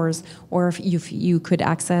 24 hours, or if you could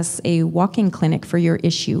access a walk-in clinic for your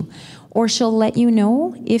issue. Or she'll let you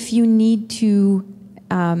know if you need to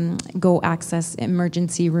go access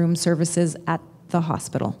emergency room services at the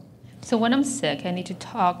hospital. So when I'm sick, I need to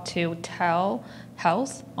talk to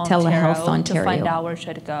Telehealth Ontario to find out where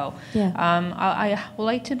should I go. Yeah. I would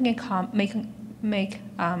like to make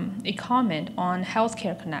a comment on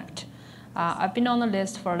Healthcare Connect. I've been on the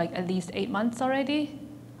list for like at least 8 months already.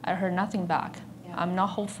 I heard nothing back. Yeah. I'm not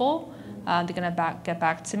hopeful they're gonna get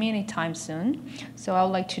back to me anytime soon. So I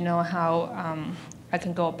would like to know how I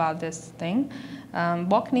can go about this thing.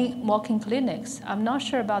 Walk-in clinics, I'm not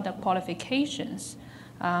sure about the qualifications.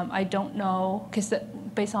 I don't know, because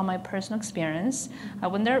based on my personal experience, I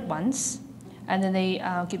went there once, and then they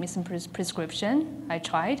gave me some prescription. I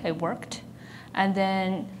tried, I worked, and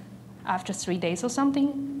then after 3 days or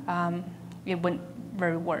something, it went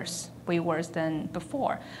way worse than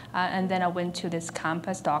before. And then I went to this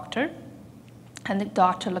campus doctor, and the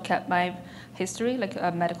doctor looked at my history, like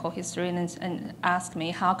a medical history, and asked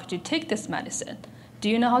me, how could you take this medicine? Do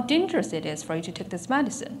you know how dangerous it is for you to take this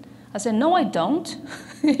medicine? I said, no, I don't.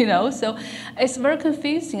 So it's very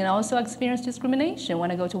confusing. And I also experience discrimination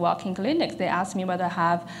when I go to walk-in clinics. They ask me whether I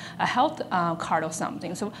have a health card or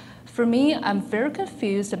something. So for me, I'm very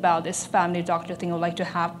confused about this family doctor thing. I would like to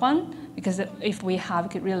have one, because if we have a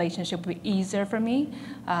good relationship, it would be easier for me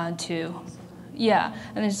and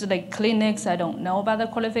it's like clinics, I don't know about the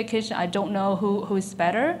qualification. I don't know who is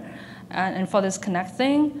better. And for this connect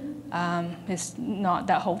thing, it's not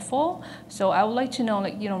that hopeful. So I would like to know,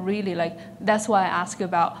 really, that's why I ask you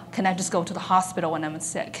about, can I just go to the hospital when I'm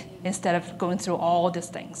sick instead of going through all these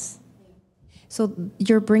things? So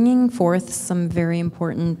you're bringing forth some very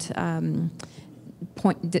important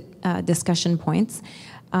discussion points.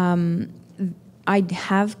 I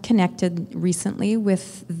have connected recently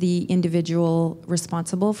with the individual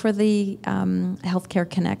responsible for the Healthcare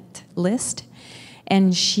Connect list,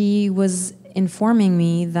 and she was informing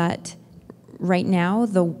me that right now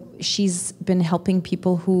she's been helping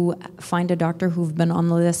people who find a doctor who've been on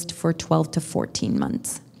the list for 12 to 14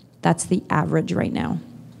 months. That's the average right now.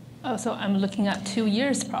 Oh, so I'm looking at 2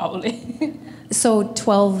 years probably. So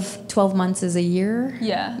 12 months is a year?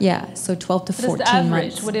 Yeah. Yeah, so 12 to 14 months. But it's average.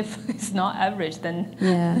 Months. What if it's not average then?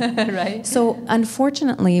 Yeah. Right? So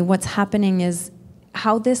unfortunately, what's happening is,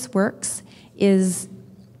 how this works is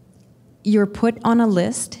you're put on a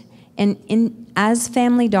list, and as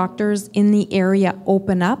family doctors in the area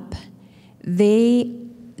open up, they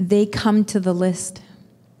come to the list.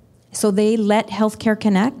 So they let Healthcare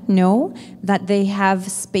Connect know that they have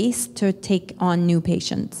space to take on new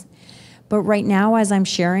patients. But right now, as I'm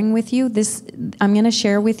sharing with you, I'm going to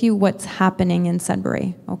share with you what's happening in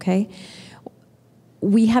Sudbury, okay?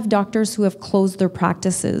 We have doctors who have closed their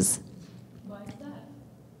practices. Why is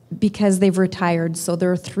that? Because they've retired. So there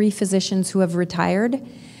are 3 physicians who have retired.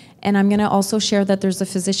 And I'm going to also share that there's a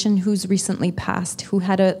physician who's recently passed, who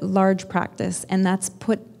had a large practice, and that's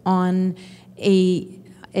put on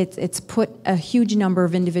it's put a huge number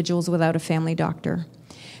of individuals without a family doctor.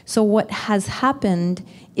 So what has happened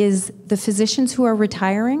is the physicians who are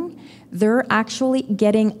retiring, they're actually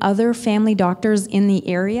getting other family doctors in the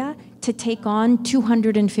area to take on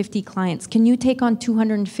 250 clients. Can you take on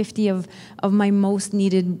 250 of my most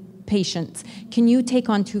needed patients? Can you take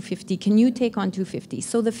on 250? Can you take on 250?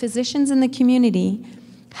 So the physicians in the community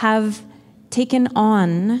have taken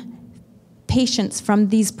on patients from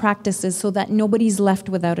these practices so that nobody's left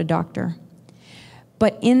without a doctor.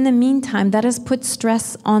 But in the meantime, that has put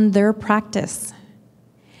stress on their practice.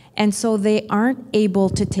 And so they aren't able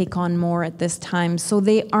to take on more at this time. So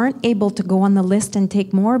they aren't able to go on the list and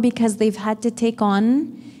take more because they've had to take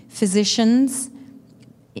on physicians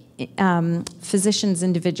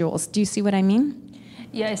individuals. Do you see what I mean?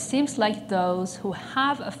 Yeah, it seems like those who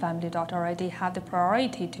have a family doctor already have the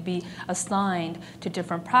priority to be assigned to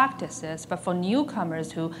different practices. But for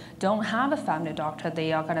newcomers who don't have a family doctor,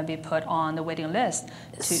 they are going to be put on the waiting list.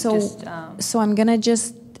 So I'm going to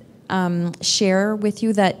just share with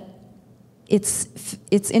you that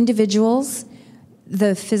it's individuals.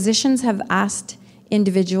 The physicians have asked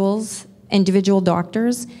individual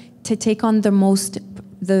doctors to take on the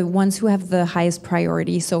ones who have the highest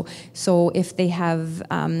priority. So if they have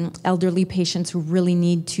elderly patients who really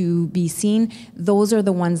need to be seen, those are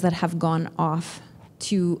the ones that have gone off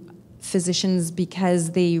to physicians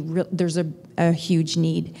because there's a huge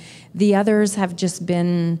need. The others have just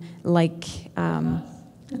been like,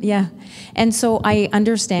 yeah. And so I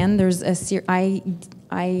understand there's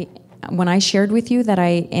when I shared with you that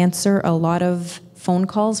I answer a lot of phone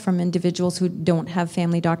calls from individuals who don't have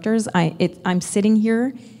family doctors. I'm sitting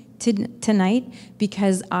here tonight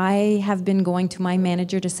because I have been going to my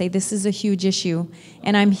manager to say this is a huge issue,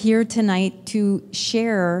 and I'm here tonight to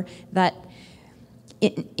share that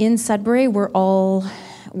in Sudbury we're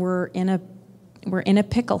in a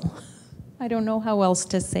pickle. I don't know how else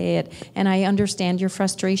to say it, and I understand your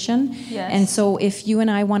frustration. Yes. And so if you and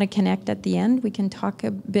I want to connect at the end, we can talk a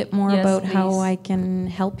bit more about please. how I can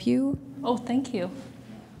help you. Oh, thank you.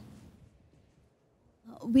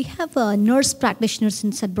 We have nurse practitioners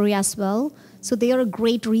in Sudbury as well. So they are a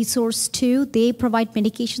great resource too. They provide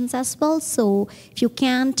medications as well. So if you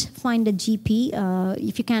can't find a GP,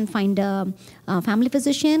 if you can't find a family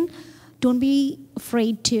physician, don't be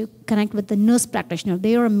afraid to connect with the nurse practitioner.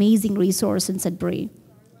 They are an amazing resource in Sudbury.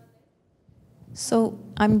 So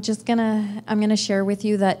I'm gonna share with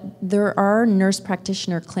you that there are nurse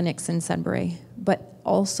practitioner clinics in Sudbury, but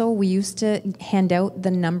also we used to hand out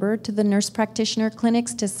the number to the nurse practitioner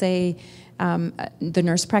clinics to say the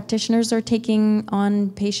nurse practitioners are taking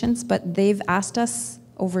on patients, but they've asked us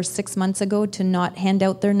over 6 months ago to not hand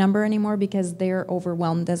out their number anymore because they're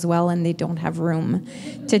overwhelmed as well and they don't have room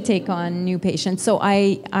to take on new patients. So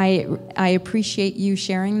I appreciate you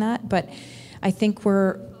sharing that, but I think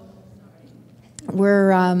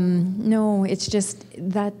no, it's just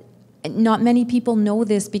that not many people know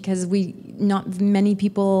this because not many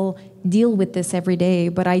people deal with this every day,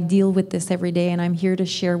 but I deal with this every day, and I'm here to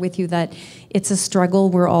share with you that it's a struggle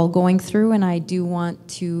we're all going through, and I do want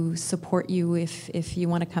to support you. If you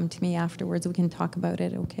want to come to me afterwards, we can talk about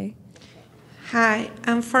it, okay? Hi,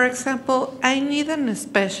 and for example, I need a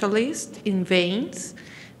specialist in veins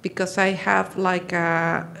because I have like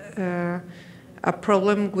a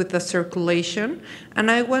problem with the circulation, and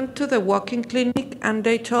I went to the walk-in clinic and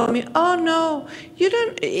they told me, oh no, you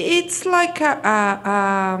don't, it's like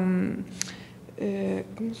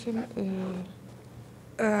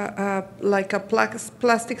like a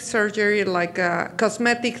plastic surgery, like a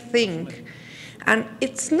cosmetic thing. And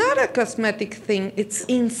it's not a cosmetic thing, it's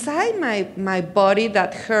inside my body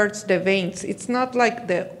that hurts the veins. It's not like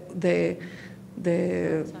the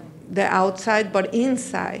outside, but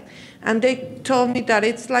inside. And they told me that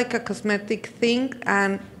it's like a cosmetic thing,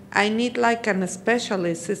 and I need like a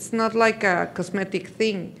specialist. It's not like a cosmetic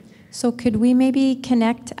thing. So could we maybe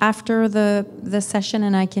connect after the session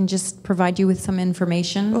and I can just provide you with some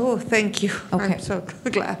information? Oh, thank you. Okay. I'm so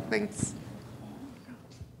glad. Thanks.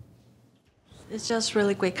 It's just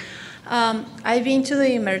really quick. I've been to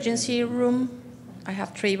the emergency room. I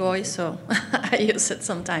have 3 boys, so I use it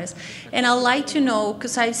sometimes. And I'd like to know,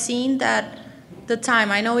 because I've seen that the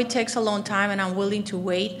time, I know it takes a long time and I'm willing to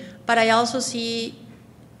wait, but I also see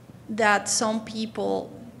that some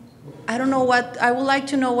people, I don't know I would like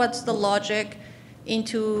to know what's the logic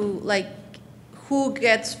into like who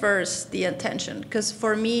gets first the attention. Because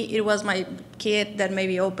for me, it was my kid that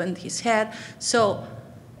maybe opened his head. So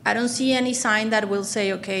I don't see any sign that will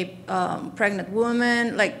say, okay, pregnant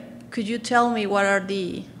woman, like, could you tell me what are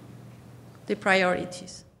the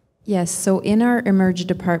priorities? Yes, so in our emerge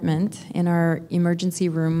department, in our emergency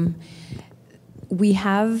room, we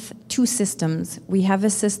have 2 systems. We have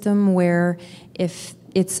a system where if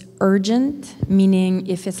it's urgent, meaning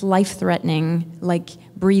if it's life-threatening, like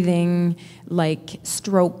breathing, like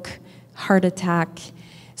stroke, heart attack,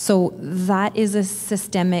 so that is a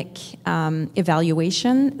systemic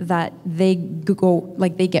evaluation that they go,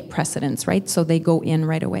 like they get precedence, right? So they go in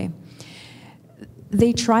right away.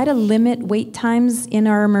 They try to limit wait times in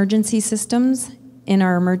our emergency systems, in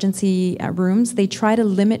our emergency rooms. They try to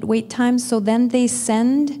limit wait times, so then they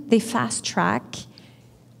fast track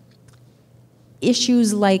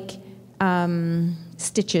issues like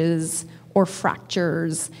stitches or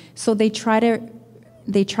fractures. So they try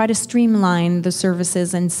to streamline the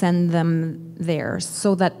services and send them there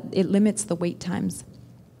so that it limits the wait times.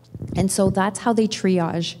 And so that's how they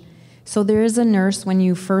triage. So there is a nurse when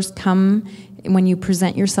you first come. When you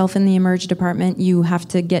present yourself in the emerge department, you have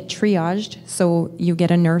to get triaged. So you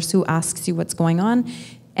get a nurse who asks you what's going on,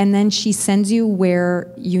 and then she sends you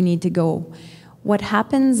where you need to go. What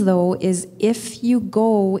happens, though, is if you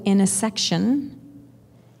go in a section,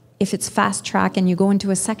 if it's fast track and you go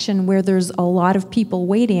into a section where there's a lot of people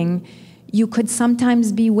waiting, you could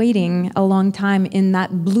sometimes be waiting a long time in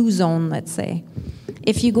that blue zone, let's say.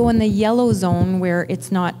 If you go in the yellow zone where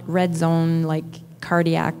it's not red zone like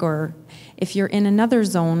cardiac, or if you're in another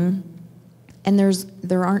zone and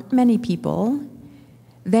there aren't many people,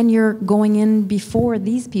 then you're going in before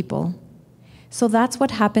these people. So that's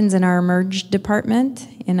what happens in our emerge department,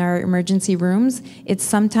 in our emergency rooms. It's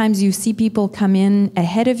sometimes you see people come in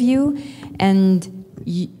ahead of you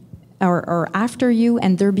or after you,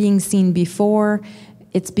 and they're being seen before.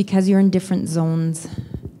 It's because you're in different zones.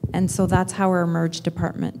 And so that's how our emerge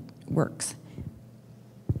department works.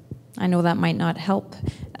 I know that might not help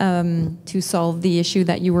to solve the issue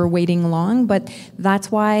that you were waiting long, but that's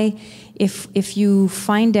why if you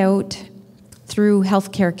find out through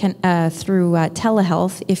healthcare, through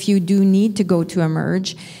telehealth, if you do need to go to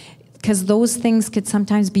emerge, because those things could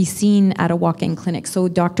sometimes be seen at a walk-in clinic. So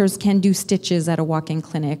doctors can do stitches at a walk-in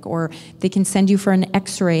clinic, or they can send you for an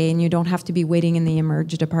x-ray and you don't have to be waiting in the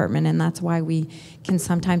emerge department, and that's why we can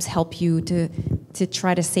sometimes help you to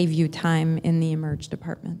try to save you time in the emerge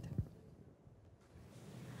department.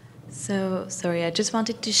 So, sorry, I just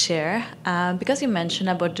wanted to share, because you mentioned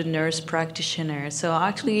about the nurse practitioner. So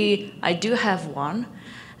actually, I do have one.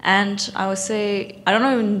 And I would say, I don't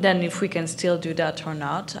know even then if we can still do that or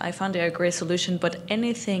not. I found it a great solution, but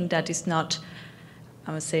anything that is not,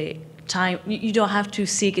 I would say, time, you don't have to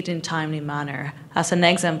seek it in timely manner. As an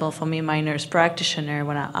example, for me, my nurse practitioner,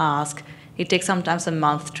 when I ask it takes sometimes a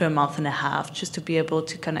month to a month and a half just to be able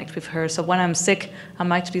to connect with her. So when I'm sick,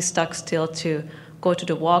 I'm actually stuck still to go to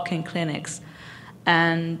the walk-in clinics,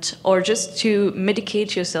 or just to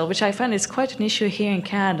medicate yourself, which I find is quite an issue here in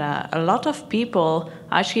Canada. A lot of people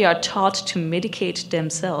actually are taught to medicate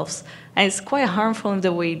themselves, and it's quite harmful in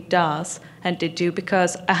the way it does, and they do,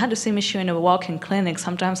 because I had the same issue in a walk-in clinic.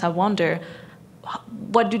 Sometimes I wonder,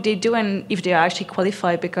 what do they do and if they are actually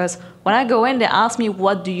qualified? Because when I go in, they ask me,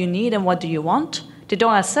 what do you need and what do you want? They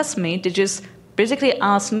don't assess me, they just basically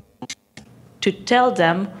ask me to tell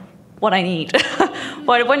them what I need.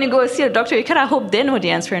 But when you go see a doctor, you kind of hope they know the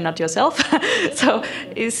answer and not yourself. So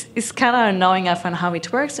it's kind of annoying, I find, how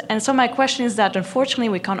it works. And so my question is that, unfortunately,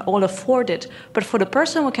 we can't all afford it. But for the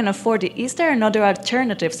person who can afford it, is there another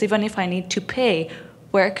alternatives? Even if I need to pay,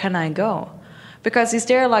 where can I go? Because is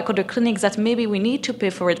there like other clinics that maybe we need to pay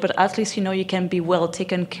for it, but at least, you know, you can be well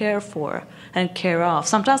taken care for and care of?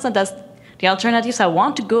 Sometimes that's the alternatives I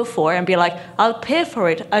want to go for and be like, I'll pay for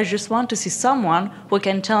it. I just want to see someone who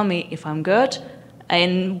can tell me if I'm good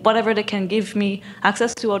and whatever they can give me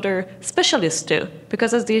access to other specialists too.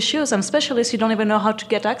 Because as the issue is, some specialists, you don't even know how to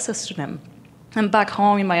get access to them. And back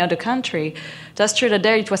home in my other country, that's true that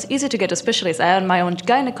there it was easy to get a specialist. I had my own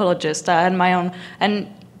gynecologist, I had my own, and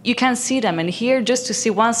you can see them. And here, just to see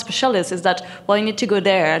one specialist is that, well, you need to go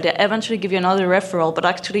there. They eventually give you another referral, but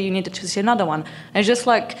actually you needed to see another one. And it's just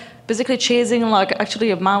like basically chasing like actually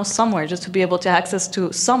a mouse somewhere just to be able to access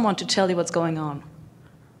to someone to tell you what's going on.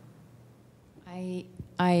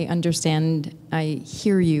 I understand. I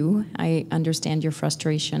hear you. I understand your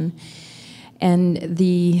frustration. And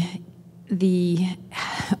the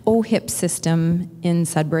OHIP system in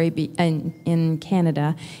Sudbury, in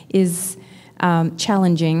Canada, is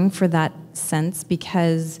challenging for that sense,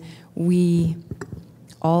 because we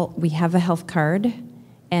have a health card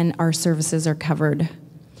and our services are covered,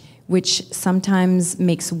 which sometimes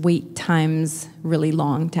makes wait times really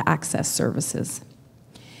long to access services.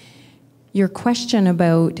 Your question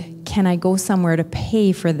about, can I go somewhere to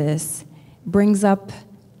pay for this, brings up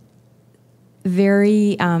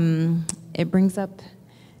very, it brings up,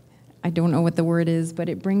 I don't know what the word is, but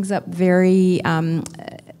it brings up very,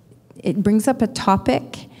 it brings up a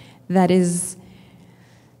topic that is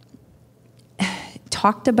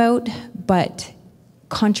talked about, but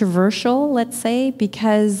controversial, let's say,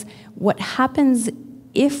 because what happens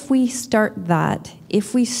if we start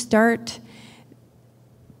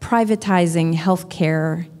privatizing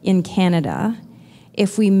healthcare in Canada,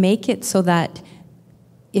 if we make it so that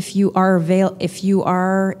if you have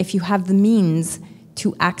the means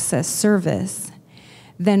to access service,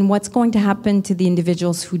 then what's going to happen to the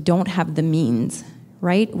individuals who don't have the means,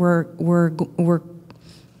 right? We're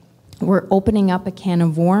opening up a can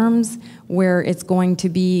of worms where it's going to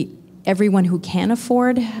be everyone who can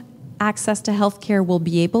afford access to healthcare will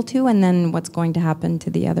be able to, and then what's going to happen to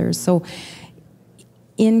the others. So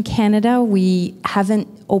in Canada, we haven't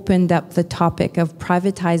opened up the topic of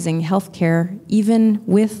privatizing healthcare, even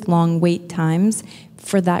with long wait times,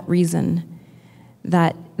 for that reason,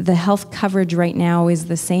 that the health coverage right now is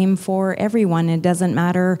the same for everyone. It doesn't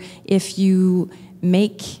matter if you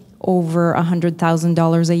make over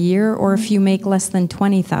 $100,000 a year or if you make less than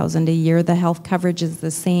 $20,000 a year, the health coverage is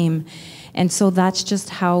the same. And so that's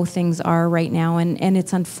just how things are right now. And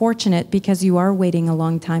it's unfortunate because you are waiting a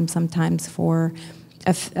long time sometimes for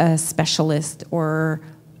a specialist or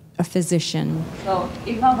a physician. So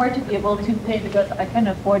if I were to be able to pay because I can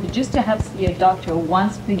afford it, just to have see a doctor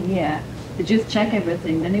once per year to just check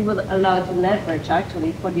everything, then it will allow to leverage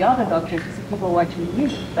actually for the other doctors to see people who actually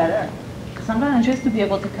need it better. Sometimes just to be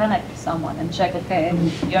able to connect with someone and check, okay,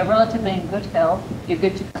 you're relatively in good health, you're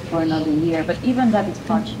good to go for another year, but even that is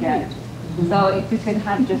hard to get. So if you could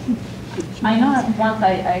have just, I know that once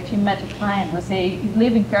I actually met a client who say he's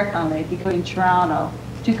living Fairfield, he go in Toronto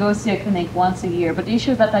to go see a clinic once a year, but the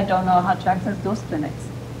issue is that I don't know how to access those clinics.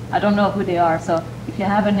 I don't know who they are, so if you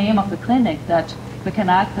have a name of a clinic that we can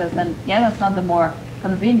access, then yeah, that's not the more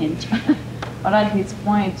convenient. But at this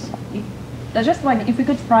point, that's just like if we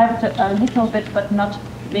could private a little bit, but not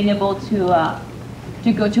being able to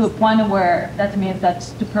go to a point where that means that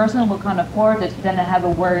the person who can afford it then have a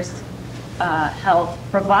worse health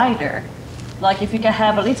provider. Like if you can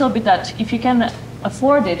have a little bit that, if you can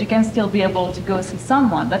afford it, you can still be able to go see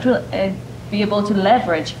someone that will be able to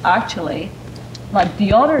leverage actually like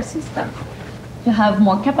the other system to have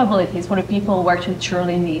more capabilities for the people who actually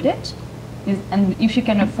truly need it. And if you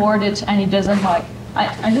can afford it and it doesn't like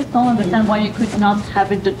I just don't understand why you could not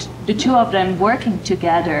have it, the two of them working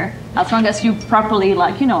together, as long as you properly,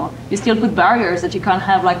 like, you still put barriers that you can't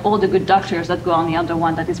have like all the good doctors that go on the other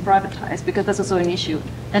one that is privatized, because that's also an issue.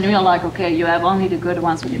 And we're like, okay, you have only the good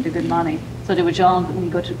ones with the good money, so they would only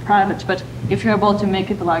go to private. But if you're able to make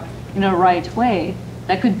it like in a right way,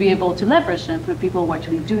 that could be able to leverage them for people who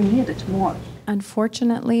actually do need it more.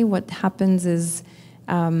 Unfortunately, what happens is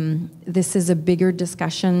this is a bigger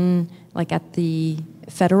discussion like at the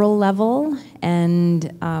federal level,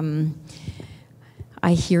 and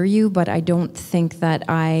I hear you, but I don't think that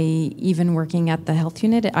even working at the health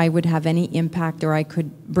unit, I would have any impact or I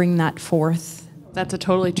could bring that forth. That's a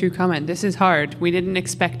totally true comment. This is hard. We didn't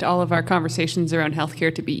expect all of our conversations around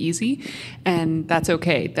healthcare to be easy, and that's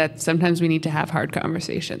okay. That sometimes we need to have hard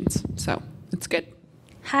conversations. So it's good.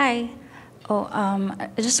 Hi. I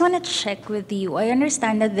just want to check with you. I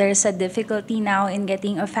understand that there's a difficulty now in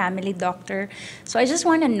getting a family doctor. So I just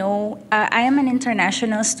want to know, I am an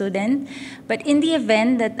international student, but in the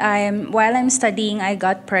event that while I'm studying, I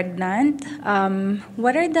got pregnant,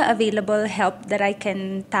 what are the available help that I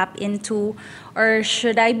can tap into? Or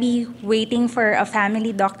should I be waiting for a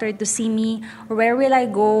family doctor to see me? Or where will I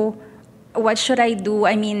go? What should I do?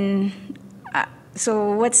 I mean,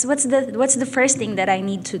 so what's the first thing that I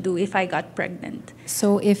need to do if I got pregnant?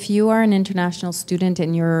 So if you are an international student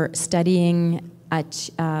and you're studying at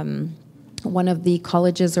one of the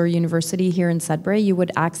colleges or university here in Sudbury, you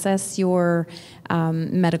would access your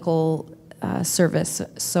medical service.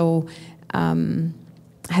 So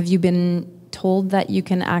have you been told that you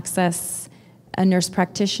can access a nurse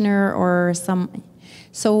practitioner or some?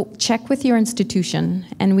 So check with your institution,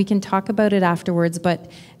 and we can talk about it afterwards,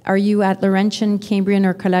 but are you at Laurentian, Cambrian,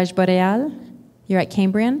 or Collège Boréal? You're at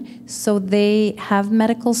Cambrian. So they have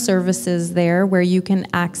medical services there where you can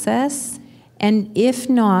access. And if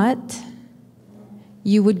not,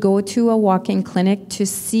 you would go to a walk-in clinic to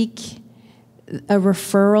seek a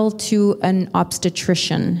referral to an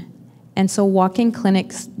obstetrician. And so walk-in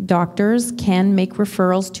clinics, doctors can make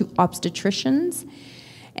referrals to obstetricians.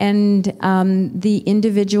 And the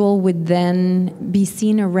individual would then be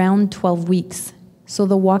seen around 12 weeks. So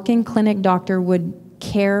the walk-in clinic doctor would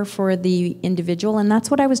care for the individual, and that's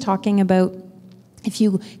what I was talking about. If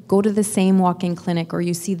you go to the same walk-in clinic or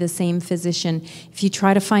you see the same physician, if you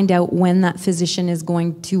try to find out when that physician is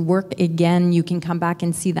going to work again, you can come back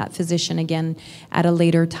and see that physician again at a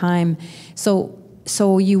later time. So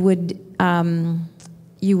you would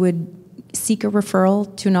seek a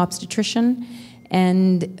referral to an obstetrician,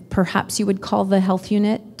 and perhaps you would call the health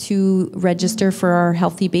unit to register for our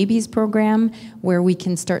Healthy Babies program, where we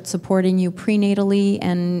can start supporting you prenatally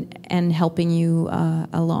and helping you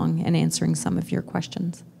along and answering some of your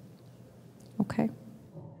questions. Okay.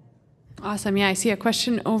 Awesome. Yeah, I see a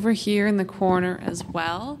question over here in the corner as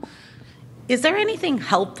well. Is there anything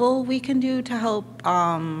helpful we can do to help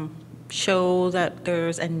show that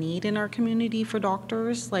there's a need in our community for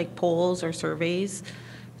doctors, like polls or surveys,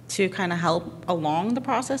 to kind of help along the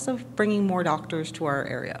process of bringing more doctors to our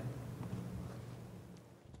area?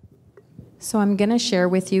 So I'm going to share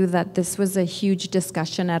with you that this was a huge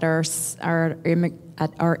discussion at our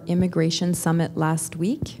immigration summit last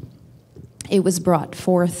week. It was brought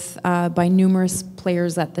forth by numerous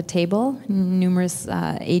players at the table, numerous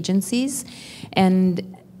agencies,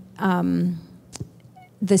 and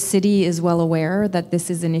the city is well aware that this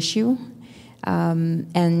is an issue.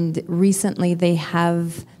 And recently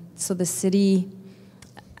so the city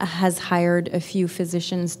has hired a few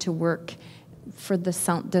physicians to work for the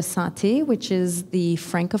Centre de Santé, which is the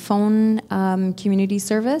Francophone community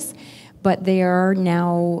service, but they are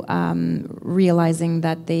now realizing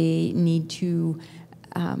that they need to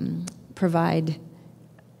provide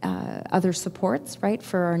other supports, right,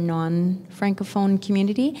 for our non-Francophone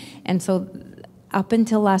community. And so up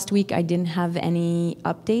until last week, I didn't have any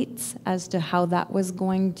updates as to how that was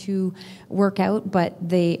going to work out, but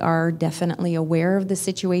they are definitely aware of the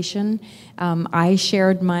situation. I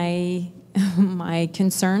shared my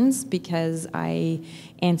concerns because I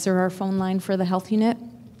answer our phone line for the health unit.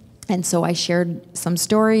 And so I shared some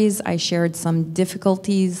stories, I shared some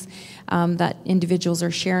difficulties that individuals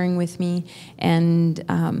are sharing with me, and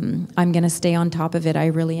I'm going to stay on top of it. I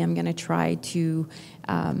really am going to try to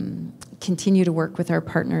continue to work with our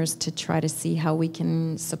partners to try to see how we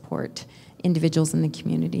can support individuals in the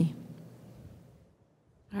community.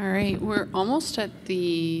 All right, we're almost at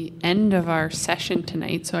the end of our session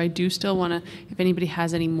tonight, so I do still want to, if anybody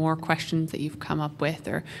has any more questions that you've come up with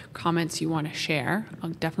or comments you want to share,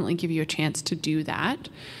 I'll definitely give you a chance to do that.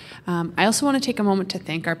 I also want to take a moment to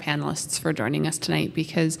thank our panelists for joining us tonight,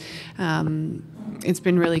 because It's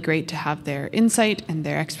been really great to have their insight and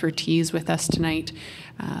their expertise with us tonight.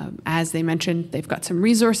 As they mentioned, they've got some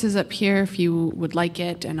resources up here if you would like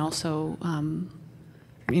it, and also,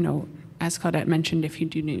 as Claudette mentioned, if you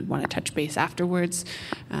do want to touch base afterwards,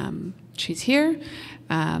 she's here.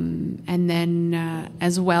 And then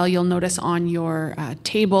as well, you'll notice on your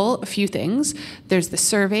table a few things. There's the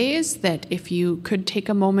surveys that if you could take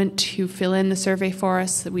a moment to fill in the survey for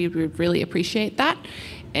us, we would really appreciate that.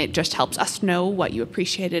 It just helps us know what you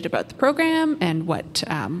appreciated about the program and what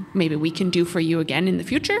maybe we can do for you again in the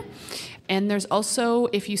future. And there's also,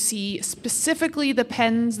 if you see specifically the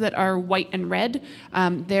pens that are white and red,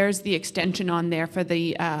 there's the extension on there for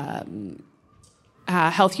the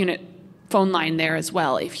health unit phone line there as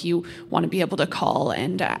well, if you want to be able to call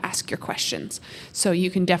and ask your questions. So you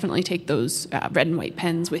can definitely take those red and white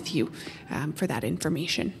pens with you for that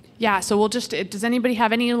information. Yeah, so we'll just, does anybody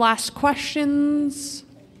have any last questions?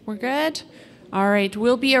 We're good? All right,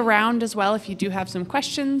 we'll be around as well if you do have some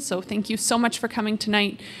questions. So thank you so much for coming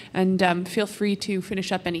tonight, and feel free to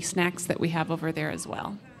finish up any snacks that we have over there as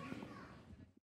well.